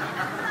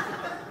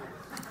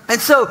 And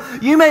so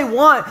you may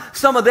want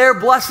some of their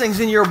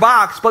blessings in your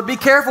box, but be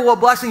careful what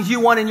blessings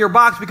you want in your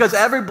box, because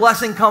every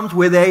blessing comes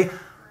with a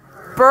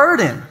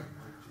burden.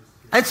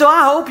 And so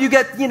I hope you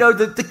get,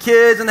 the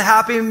kids and the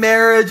happy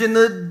marriage and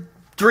the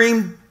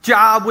dream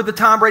job with the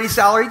Tom Brady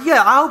salary.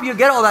 Yeah, I hope you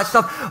get all that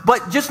stuff.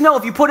 But just know,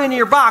 if you put it in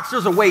your box,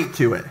 there's a weight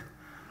to it.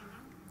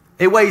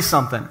 It weighs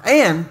something.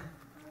 And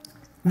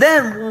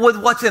then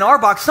with what's in our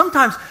box,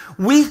 sometimes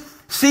we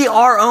see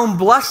our own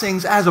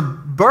blessings as a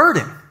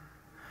burden.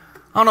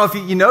 I don't know if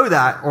you know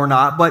that or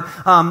not, but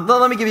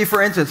let me give you,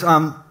 for instance,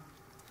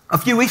 a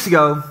few weeks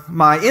ago,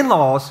 my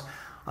in-laws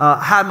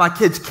had my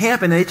kids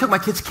camping, and they took my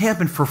kids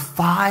camping for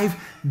 5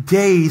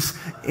 days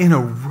in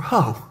a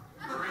row.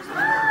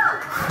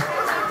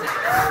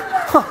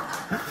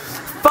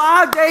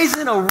 5 days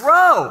in a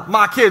row,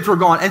 my kids were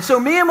gone. And so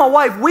me and my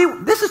wife,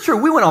 this is true,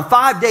 we went on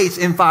 5 dates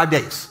in 5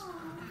 days.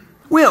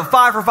 We went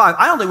 5 for 5.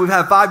 I don't think we've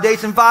had 5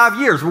 dates in 5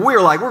 years. We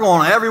were like, we're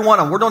going on every one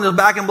of them. We're doing this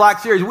Back in Black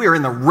series. We are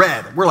in the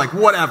red. We're like,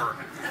 whatever.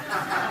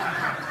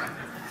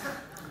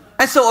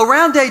 And so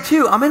around day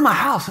 2, I'm in my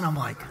house and I'm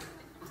like,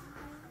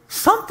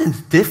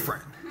 something's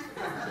different.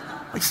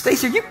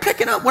 Stacey, are you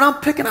picking up what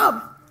I'm picking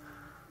up?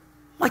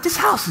 This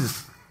house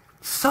is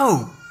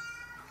so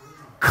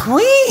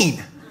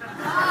clean.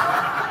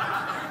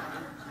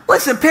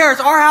 Listen,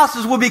 parents, our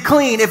houses would be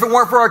clean if it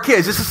weren't for our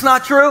kids. Is this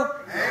not true?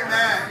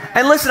 Amen.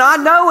 And listen, I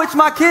know it's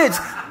my kids.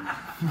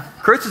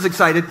 Chris is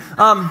excited.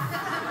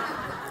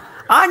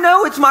 I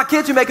know it's my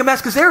kids who make a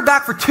mess, because they were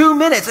back for 2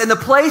 minutes and the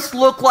place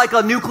looked like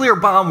a nuclear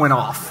bomb went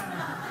off.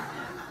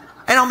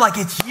 And I'm like,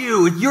 it's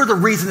you. You're the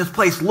reason this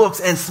place looks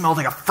and smells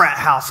like a frat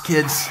house,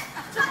 kids.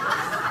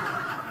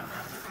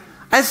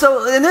 And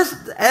so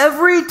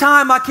every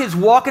time my kids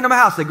walk into my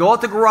house, they go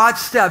up the garage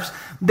steps,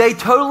 they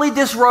totally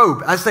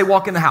disrobe as they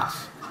walk in the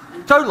house.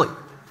 Totally.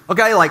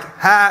 Okay, like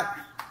hat,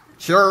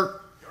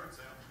 shirt,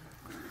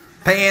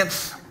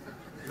 pants,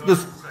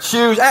 just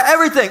shoes,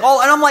 everything. And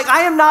I'm like,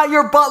 I am not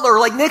your butler,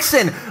 like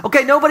Nixon.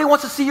 Okay, nobody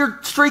wants to see your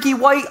streaky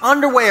white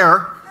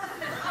underwear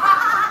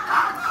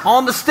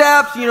on the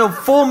steps,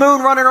 full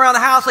moon running around the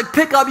house. Like,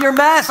 pick up your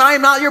mess. I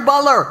am not your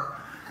butler.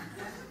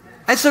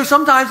 And so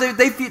sometimes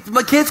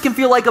my kids can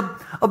feel like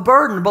a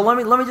burden. But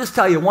let me just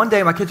tell you, one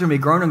day my kids are going to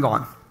be grown and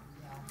gone.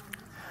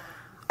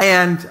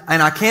 And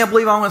I can't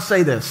believe I'm going to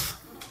say this,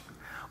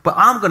 but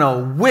I'm going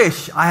to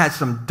wish I had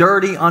some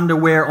dirty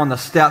underwear on the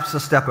steps to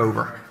step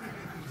over.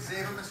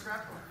 Save them in the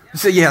scrapbook.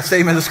 So yeah, save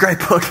them in the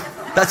scrapbook.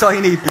 That's all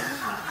you need.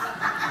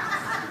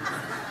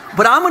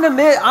 But I'm going to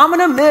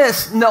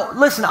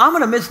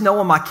miss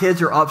knowing my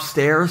kids are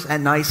upstairs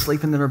at night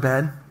sleeping in their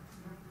bed.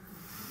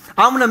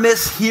 I'm going to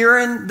miss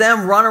hearing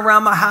them run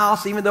around my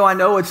house, even though I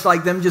know it's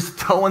like them just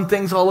throwing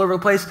things all over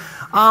the place.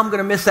 I'm going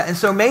to miss that. And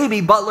so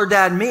maybe Butler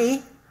Dad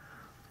me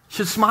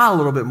should smile a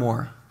little bit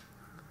more,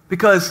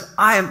 because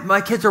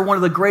my kids are one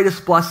of the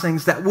greatest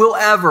blessings that will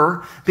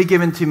ever be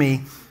given to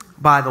me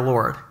by the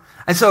Lord.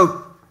 And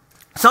so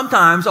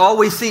sometimes all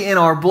we see in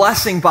our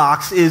blessing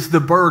box is the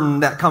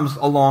burden that comes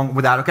along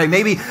with that. Okay,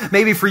 maybe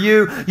for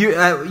you're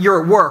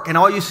at work and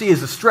all you see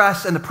is the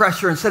stress and the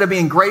pressure instead of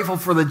being grateful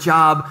for the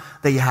job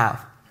that you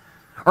have.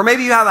 Or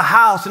maybe you have a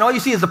house and all you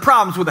see is the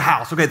problems with the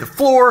house. Okay, the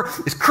floor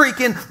is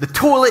creaking, the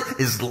toilet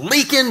is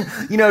leaking,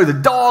 the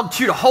dog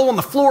chewed a hole in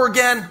the floor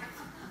again.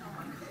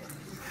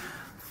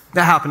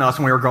 That happened to us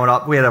when we were growing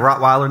up. We had a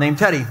Rottweiler named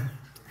Teddy.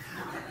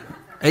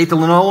 Ate the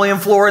linoleum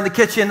floor in the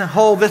kitchen,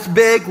 hole this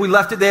big. We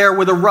left it there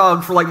with a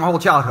rug for like my whole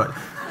childhood.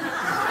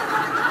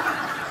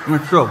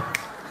 It's true.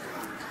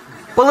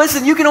 But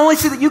listen, you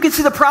can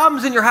see the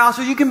problems in your house,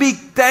 or you can be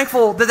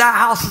thankful that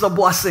house is a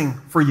blessing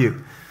for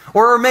you.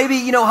 Or maybe,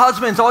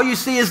 husbands, all you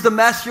see is the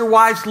mess your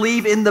wives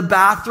leave in the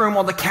bathroom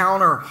on the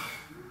counter.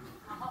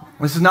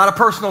 This is not a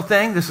personal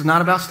thing. This is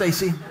not about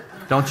Stacy.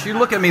 Don't you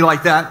look at me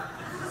like that.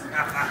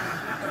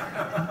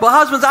 But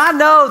husbands, I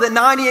know that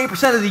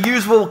 98% of the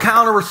usable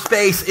counter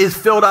space is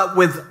filled up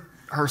with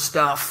her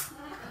stuff.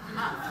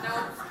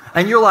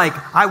 And you're like,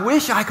 I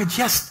wish I could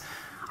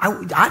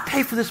I'd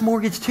pay for this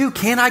mortgage too.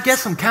 Can I get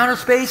some counter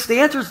space? The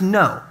answer is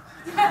no.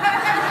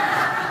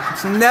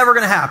 It's never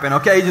going to happen,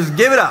 okay? Just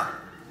give it up.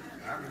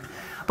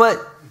 But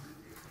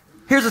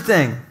here's the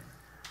thing.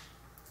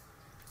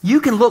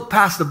 You can look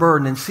past the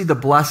burden and see the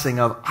blessing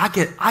of, I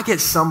get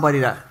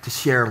somebody to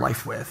share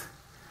life with.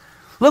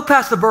 Look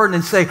past the burden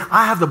and say,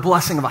 I have the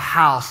blessing of a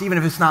house, even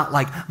if it's not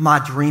like my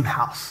dream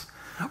house.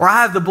 Or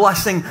I have the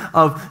blessing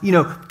of,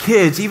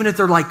 kids, even if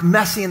they're like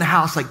messy in the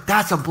house, like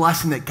that's a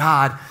blessing that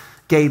God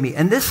gave me.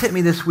 And this hit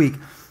me this week.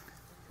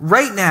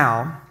 Right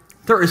now,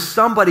 there is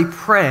somebody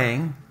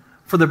praying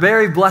for the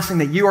very blessing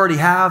that you already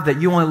have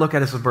that you only look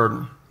at as a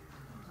burden.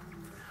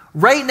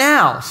 Right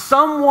now,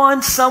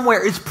 someone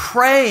somewhere is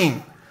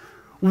praying,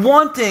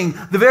 wanting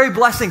the very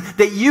blessing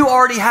that you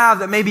already have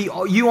that maybe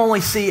you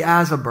only see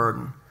as a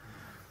burden.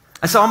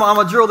 And so I'm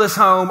going to drill this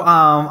home.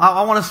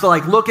 I want us to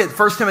look at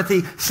 1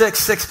 Timothy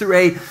 6 through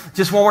 8,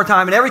 just one more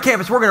time. In every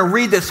campus, we're going to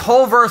read this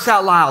whole verse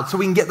out loud so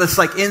we can get this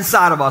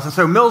inside of us. And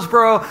so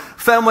Millsboro,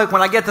 Fenwick,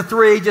 when I get to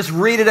 3, just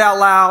read it out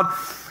loud.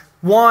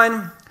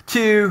 1,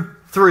 2,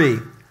 3.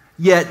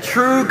 Yet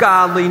true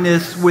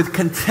godliness with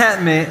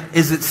contentment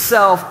is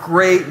itself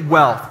great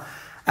wealth.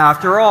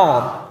 After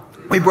all,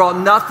 we brought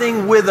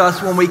nothing with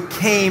us when we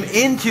came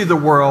into the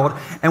world,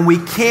 and we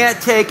can't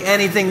take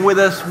anything with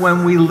us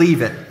when we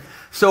leave it.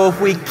 So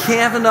if we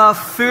can't have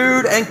enough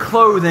food and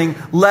clothing,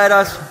 let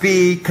us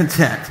be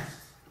content.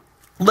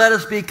 Let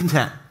us be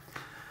content.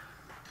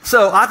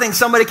 So I think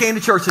somebody came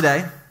to church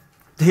today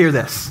to hear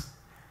this.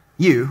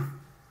 You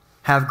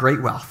have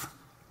great wealth.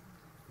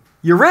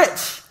 You're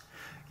rich.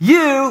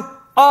 You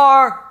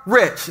are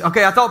rich.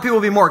 Okay, I thought people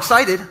would be more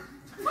excited.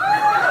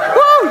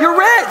 Woo, you're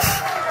rich.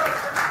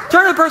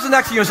 Turn to the person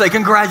next to you and say,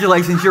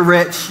 congratulations, you're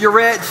rich. You're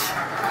rich.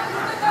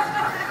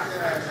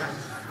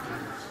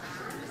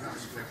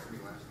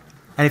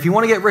 And if you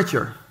want to get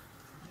richer,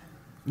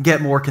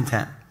 get more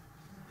content.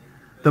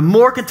 The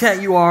more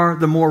content you are,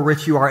 the more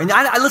rich you are. And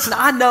listen,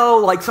 I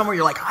know somewhere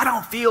you're like, I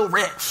don't feel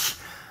rich.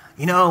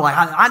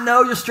 I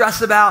know you're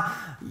stressed about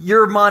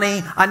your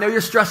money. I know you're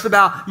stressed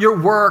about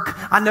your work.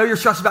 I know you're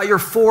stressed about your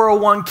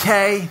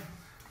 401k.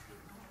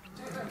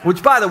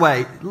 Which, by the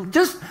way,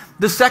 just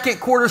the second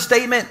quarter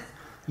statement,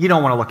 you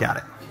don't want to look at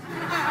it.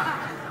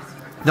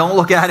 Don't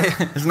look at it.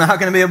 It's not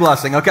going to be a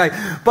blessing, okay?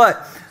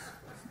 But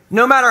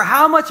no matter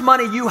how much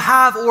money you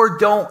have or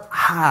don't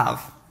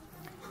have,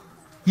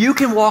 you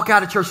can walk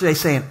out of church today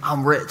saying,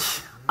 I'm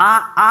rich.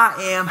 I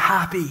am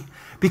happy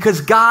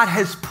because God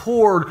has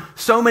poured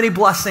so many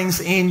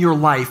blessings in your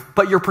life,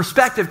 but your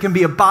perspective can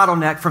be a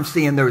bottleneck from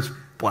seeing those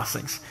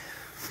blessings.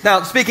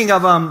 Now, speaking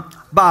of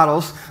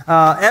bottles,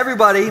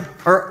 everybody,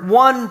 or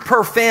one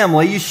per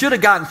family, you should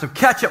have gotten some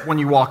ketchup when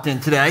you walked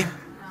in today.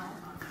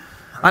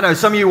 I know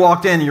some of you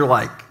walked in and you're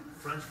like,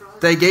 French fries?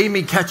 They gave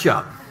me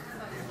ketchup.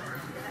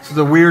 This is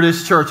the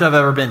weirdest church I've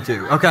ever been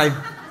to, okay?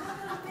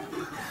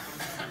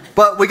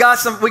 But we got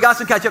some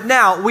ketchup.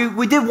 Now,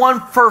 we did one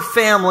per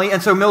family,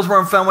 and so Millsboro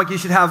and Fenwick, you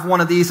should have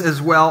one of these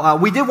as well.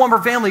 We did one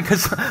per family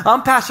because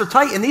I'm Pastor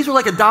Tice, and these were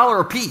like $1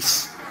 a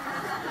piece.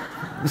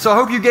 And so I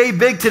hope you gave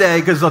big today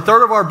because a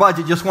third of our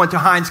budget just went to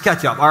Heinz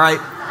ketchup, all right?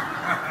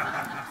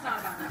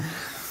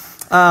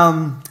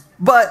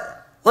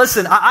 But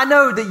listen, I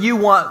know that you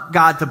want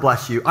God to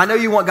bless you. I know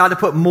you want God to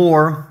put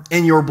more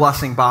in your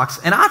blessing box.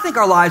 And I think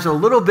our lives are a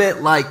little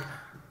bit like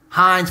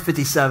Heinz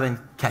 57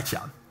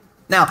 ketchup.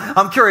 Now,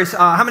 I'm curious,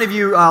 how many of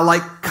you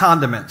like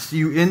condiments?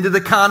 You into the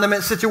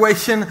condiment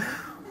situation?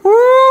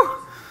 Woo!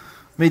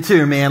 Me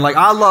too, man. Like,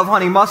 I love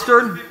honey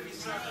mustard.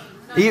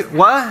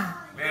 What?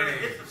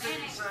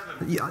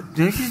 You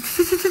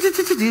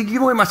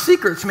give away my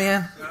secrets,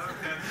 man.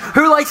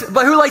 Who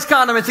likes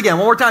condiments again?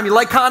 One more time. You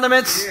like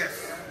condiments?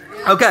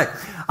 Okay.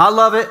 I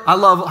love it. I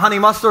love honey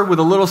mustard with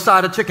a little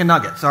side of chicken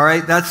nuggets. All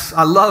right.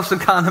 I love some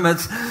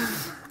condiments.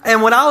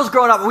 And when I was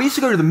growing up, we used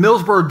to go to the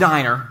Millsboro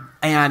Diner,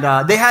 and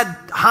they had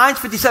Heinz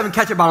 57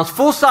 ketchup bottles,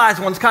 full size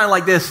ones, kind of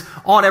like this,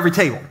 on every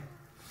table.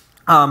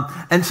 And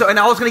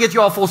I was going to get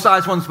you all full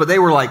size ones, but they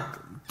were like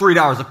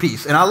 $3 a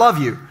piece. And I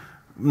love you,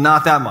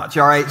 not that much.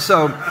 All right.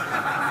 So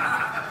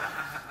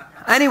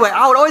anyway,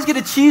 I would always get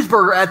a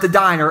cheeseburger at the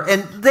diner,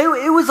 and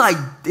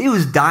it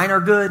was diner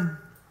good.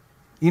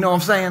 You know what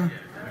I'm saying?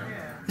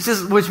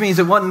 Which means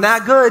it wasn't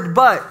that good,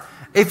 but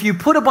if you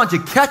put a bunch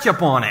of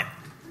ketchup on it,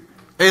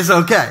 it's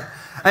okay.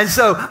 And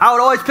so I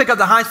would always pick up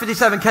the Heinz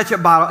 57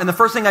 ketchup bottle, and the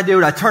first thing I do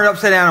is I turn it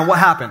upside down, and what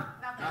happened?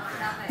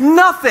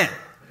 Nothing.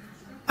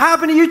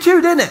 Happened to you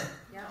too, didn't it?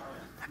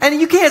 And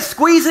you can't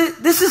squeeze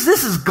it. This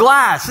is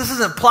glass. This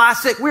isn't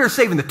plastic. We are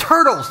saving the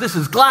turtles. This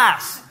is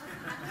glass.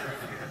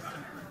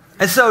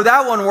 And so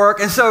that wouldn't work.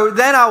 And so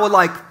then I would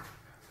like,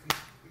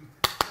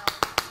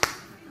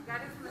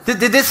 did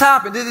this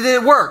happen? Did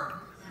it work?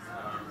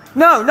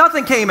 No,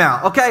 nothing came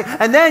out, okay?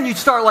 And then you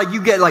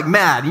get like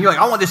mad. And you're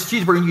like, I want this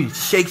cheeseburger. And you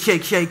shake.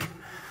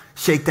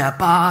 Shake that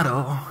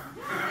bottle.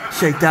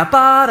 Shake that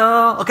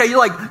bottle. Okay, you're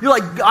like,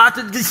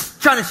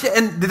 just trying to shake.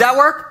 And did that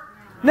work?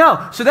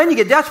 No. So then you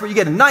get desperate. You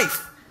get a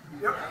knife.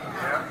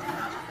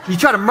 You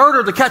try to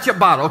murder the ketchup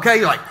bottle, okay?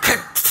 You're like,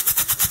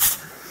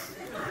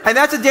 and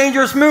that's a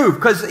dangerous move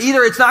because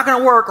either it's not going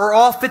to work or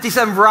all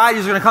 57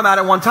 varieties are going to come out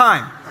at one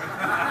time.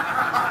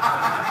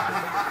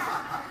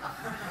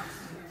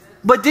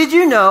 But did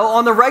you know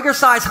on the regular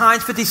size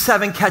Heinz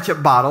 57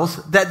 ketchup bottles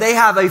that they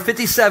have a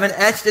 57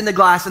 etched in the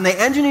glass, and they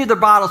engineered the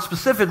bottle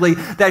specifically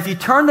that if you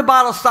turn the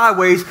bottle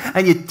sideways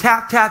and you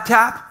tap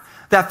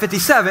that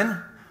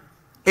 57,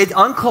 it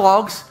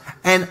unclogs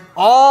and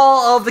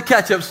all of the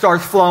ketchup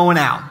starts flowing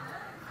out.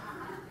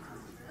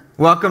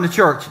 Welcome to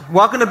church.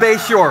 Welcome to Bay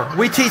Shore.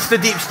 We teach the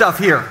deep stuff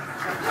here.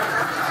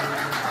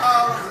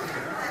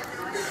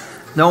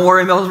 Don't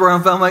worry, Millsboro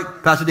and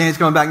Fenwick. Pastor Danny's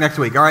coming back next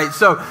week. All right,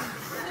 so...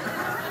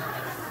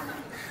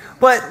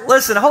 But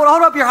listen, hold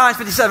up your Heinz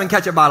 57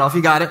 ketchup bottle if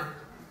you got it.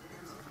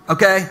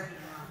 Okay?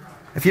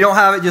 If you don't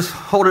have it, just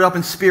hold it up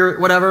in spirit,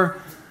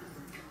 whatever.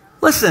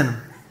 Listen,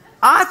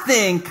 I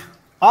think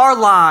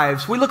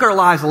we look at our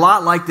lives a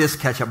lot like this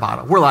ketchup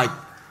bottle. We're like,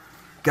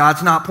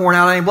 God's not pouring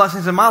out any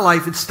blessings in my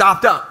life. It's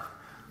stopped up.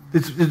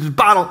 It's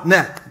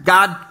bottleneck.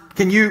 God,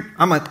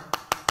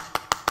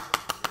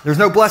 there's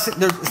no blessing.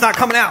 It's not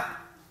coming out.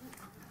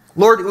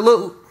 Lord,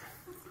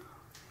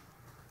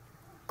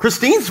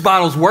 Christine's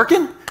bottle's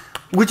working.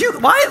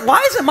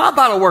 Why isn't my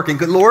bottle working?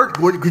 Good Lord,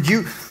 could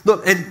you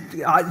look?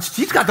 And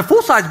she's got the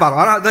full size bottle.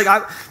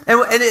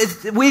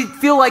 We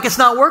feel like it's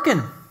not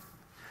working.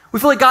 We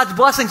feel like God's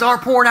blessings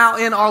aren't pouring out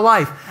in our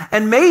life,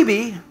 and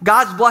maybe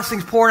God's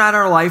blessings pouring out in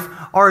our life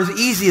are as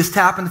easy as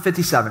tapping the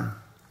 57.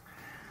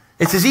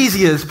 It's as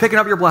easy as picking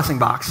up your blessing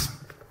box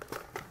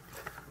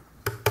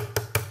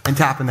and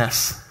tapping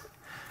this,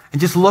 and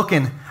just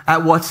looking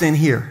at what's in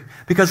here.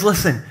 Because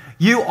listen,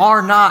 there's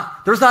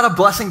not a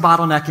blessing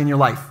bottleneck in your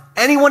life.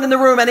 Anyone in the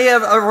room, any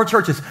of our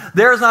churches,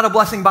 there is not a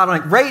blessing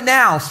bottleneck. Right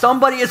now,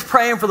 somebody is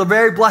praying for the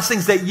very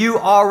blessings that you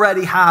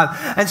already have.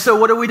 And so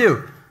what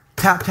do?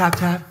 Tap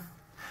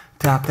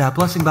that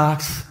blessing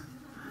box.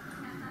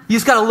 You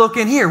just got to look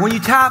in here. When you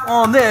tap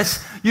on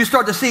this, you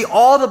start to see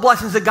all the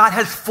blessings that God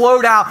has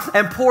flowed out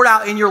and poured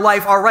out in your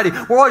life already.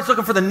 We're always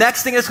looking for the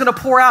next thing that's going to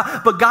pour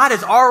out, but God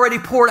has already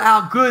poured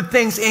out good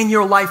things in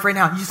your life right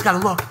now. You just got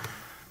to look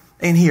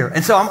in here.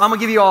 And so I'm going to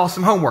give you all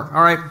some homework,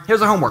 all right? Here's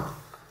the homework.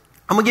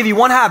 I'm going to give you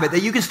one habit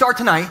that you can start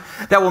tonight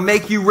that will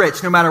make you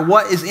rich no matter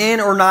what is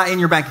in or not in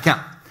your bank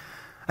account.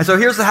 And so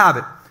here's the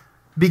habit.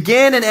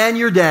 Begin and end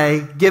your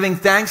day giving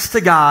thanks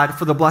to God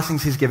for the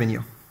blessings He's given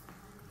you.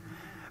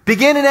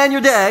 Begin and end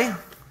your day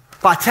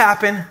by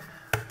tapping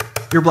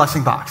your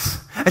blessing box.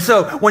 And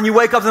so when you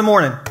wake up in the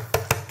morning,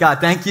 God,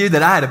 thank you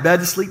that I had a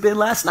bed to sleep in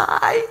last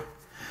night.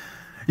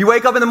 You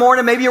wake up in the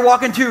morning, maybe you're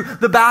walking to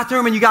the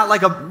bathroom and you got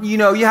like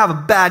you have a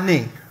bad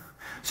knee.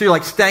 So you're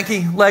like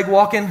stanky leg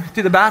walking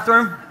to the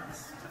bathroom.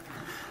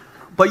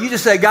 But you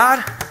just say,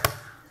 God,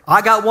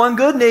 I got one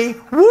good knee.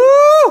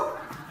 Woo!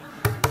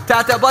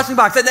 Tap that blessing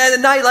box. And then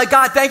at night, like,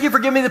 God, thank you for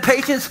giving me the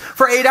patience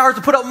for 8 hours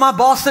to put up with my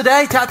boss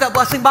today. Tap that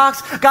blessing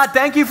box. God,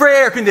 thank you for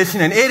air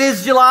conditioning. It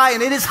is July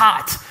and it is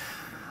hot.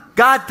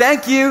 God,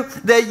 thank you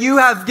that you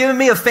have given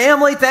me a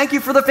family. Thank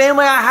you for the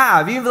family I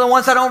have, even the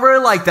ones I don't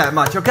really like that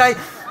much, okay?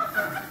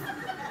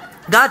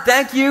 God,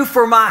 thank you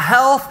for my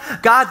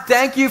health. God,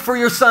 thank you for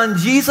your son,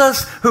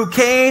 Jesus, who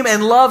came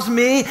and loves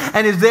me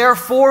and is there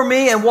for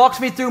me and walks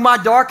me through my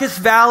darkest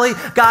valley.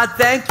 God,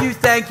 thank you,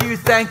 thank you,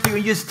 thank you.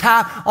 And you just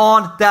tap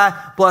on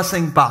that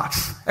blessing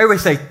box. Everybody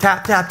say,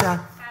 tap, tap, tap.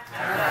 Tap,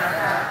 tap,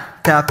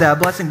 tap. Tap that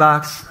blessing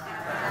box.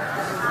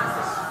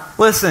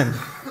 Listen,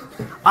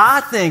 I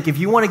think if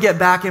you want to get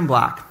back in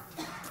black,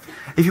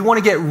 if you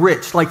want to get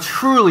rich, like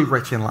truly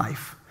rich in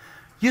life,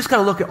 you just got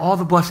to look at all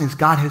the blessings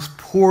God has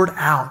poured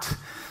out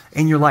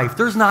in your life.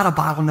 There's not a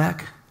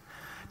bottleneck.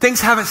 Things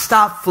haven't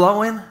stopped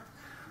flowing.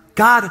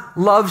 God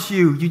loves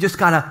you. You just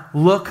got to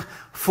look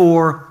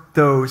for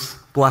those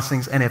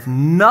blessings. And if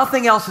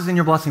nothing else is in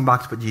your blessing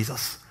box but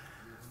Jesus,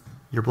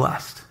 you're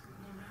blessed.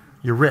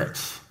 You're rich.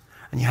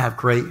 And you have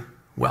great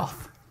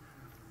wealth.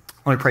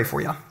 Let me pray for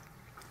you.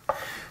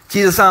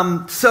 Jesus,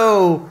 I'm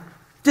so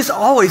just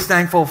always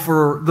thankful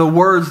for the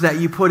words that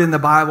you put in the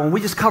Bible. And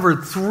we just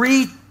covered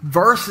 3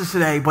 verses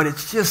today, but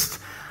it's just,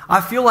 I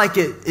feel like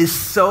it is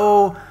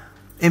so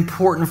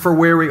important for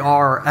where we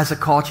are as a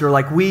culture.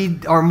 Like we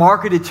are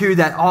marketed to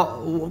that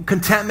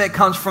contentment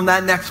comes from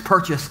that next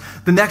purchase.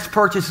 The next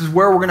purchase is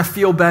where we're going to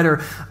feel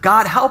better.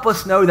 God, help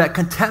us know that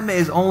contentment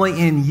is only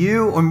in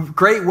you, and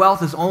great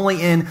wealth is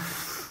only in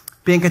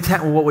being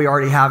content with what we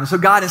already have. And so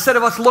God, instead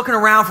of us looking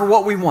around for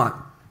what we want,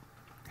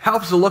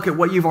 help us to look at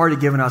what you've already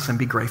given us and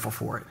be grateful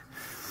for it.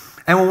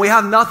 And when we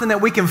have nothing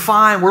that we can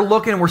find, we're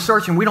looking and we're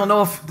searching. We don't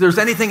know if there's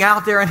anything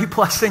out there, any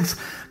blessings.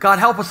 God,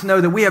 help us to know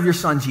that we have your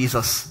son,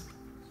 Jesus.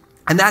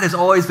 And that is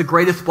always the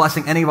greatest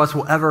blessing any of us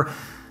will ever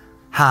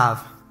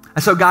have.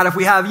 And so, God, if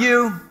we have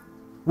you,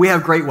 we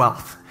have great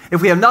wealth.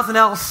 If we have nothing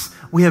else,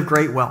 we have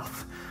great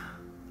wealth.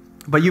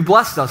 But you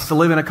blessed us to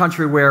live in a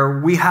country where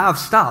we have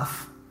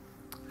stuff.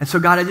 And so,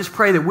 God, I just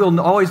pray that we'll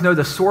always know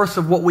the source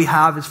of what we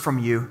have is from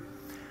you.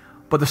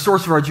 But the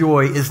source of our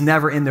joy is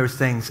never in those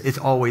things. It's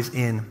always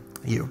in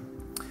you.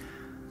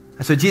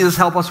 And so, Jesus,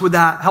 help us with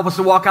that. Help us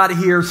to walk out of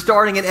here,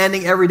 starting and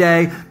ending every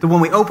day, that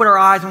when we open our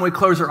eyes and when we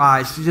close our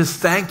eyes, to just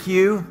thank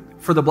you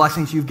for the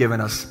blessings you've given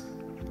us.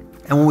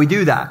 And when we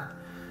do that,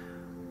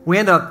 we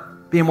end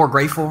up being more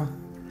grateful.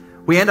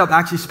 We end up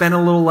actually spending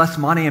a little less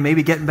money and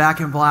maybe getting back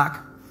in black.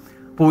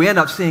 But we end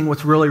up seeing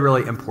what's really,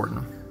 really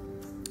important.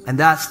 And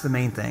that's the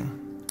main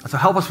thing. So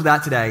help us with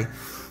that today.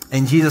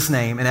 In Jesus'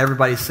 name. And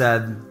everybody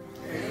said,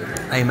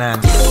 amen.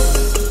 Amen.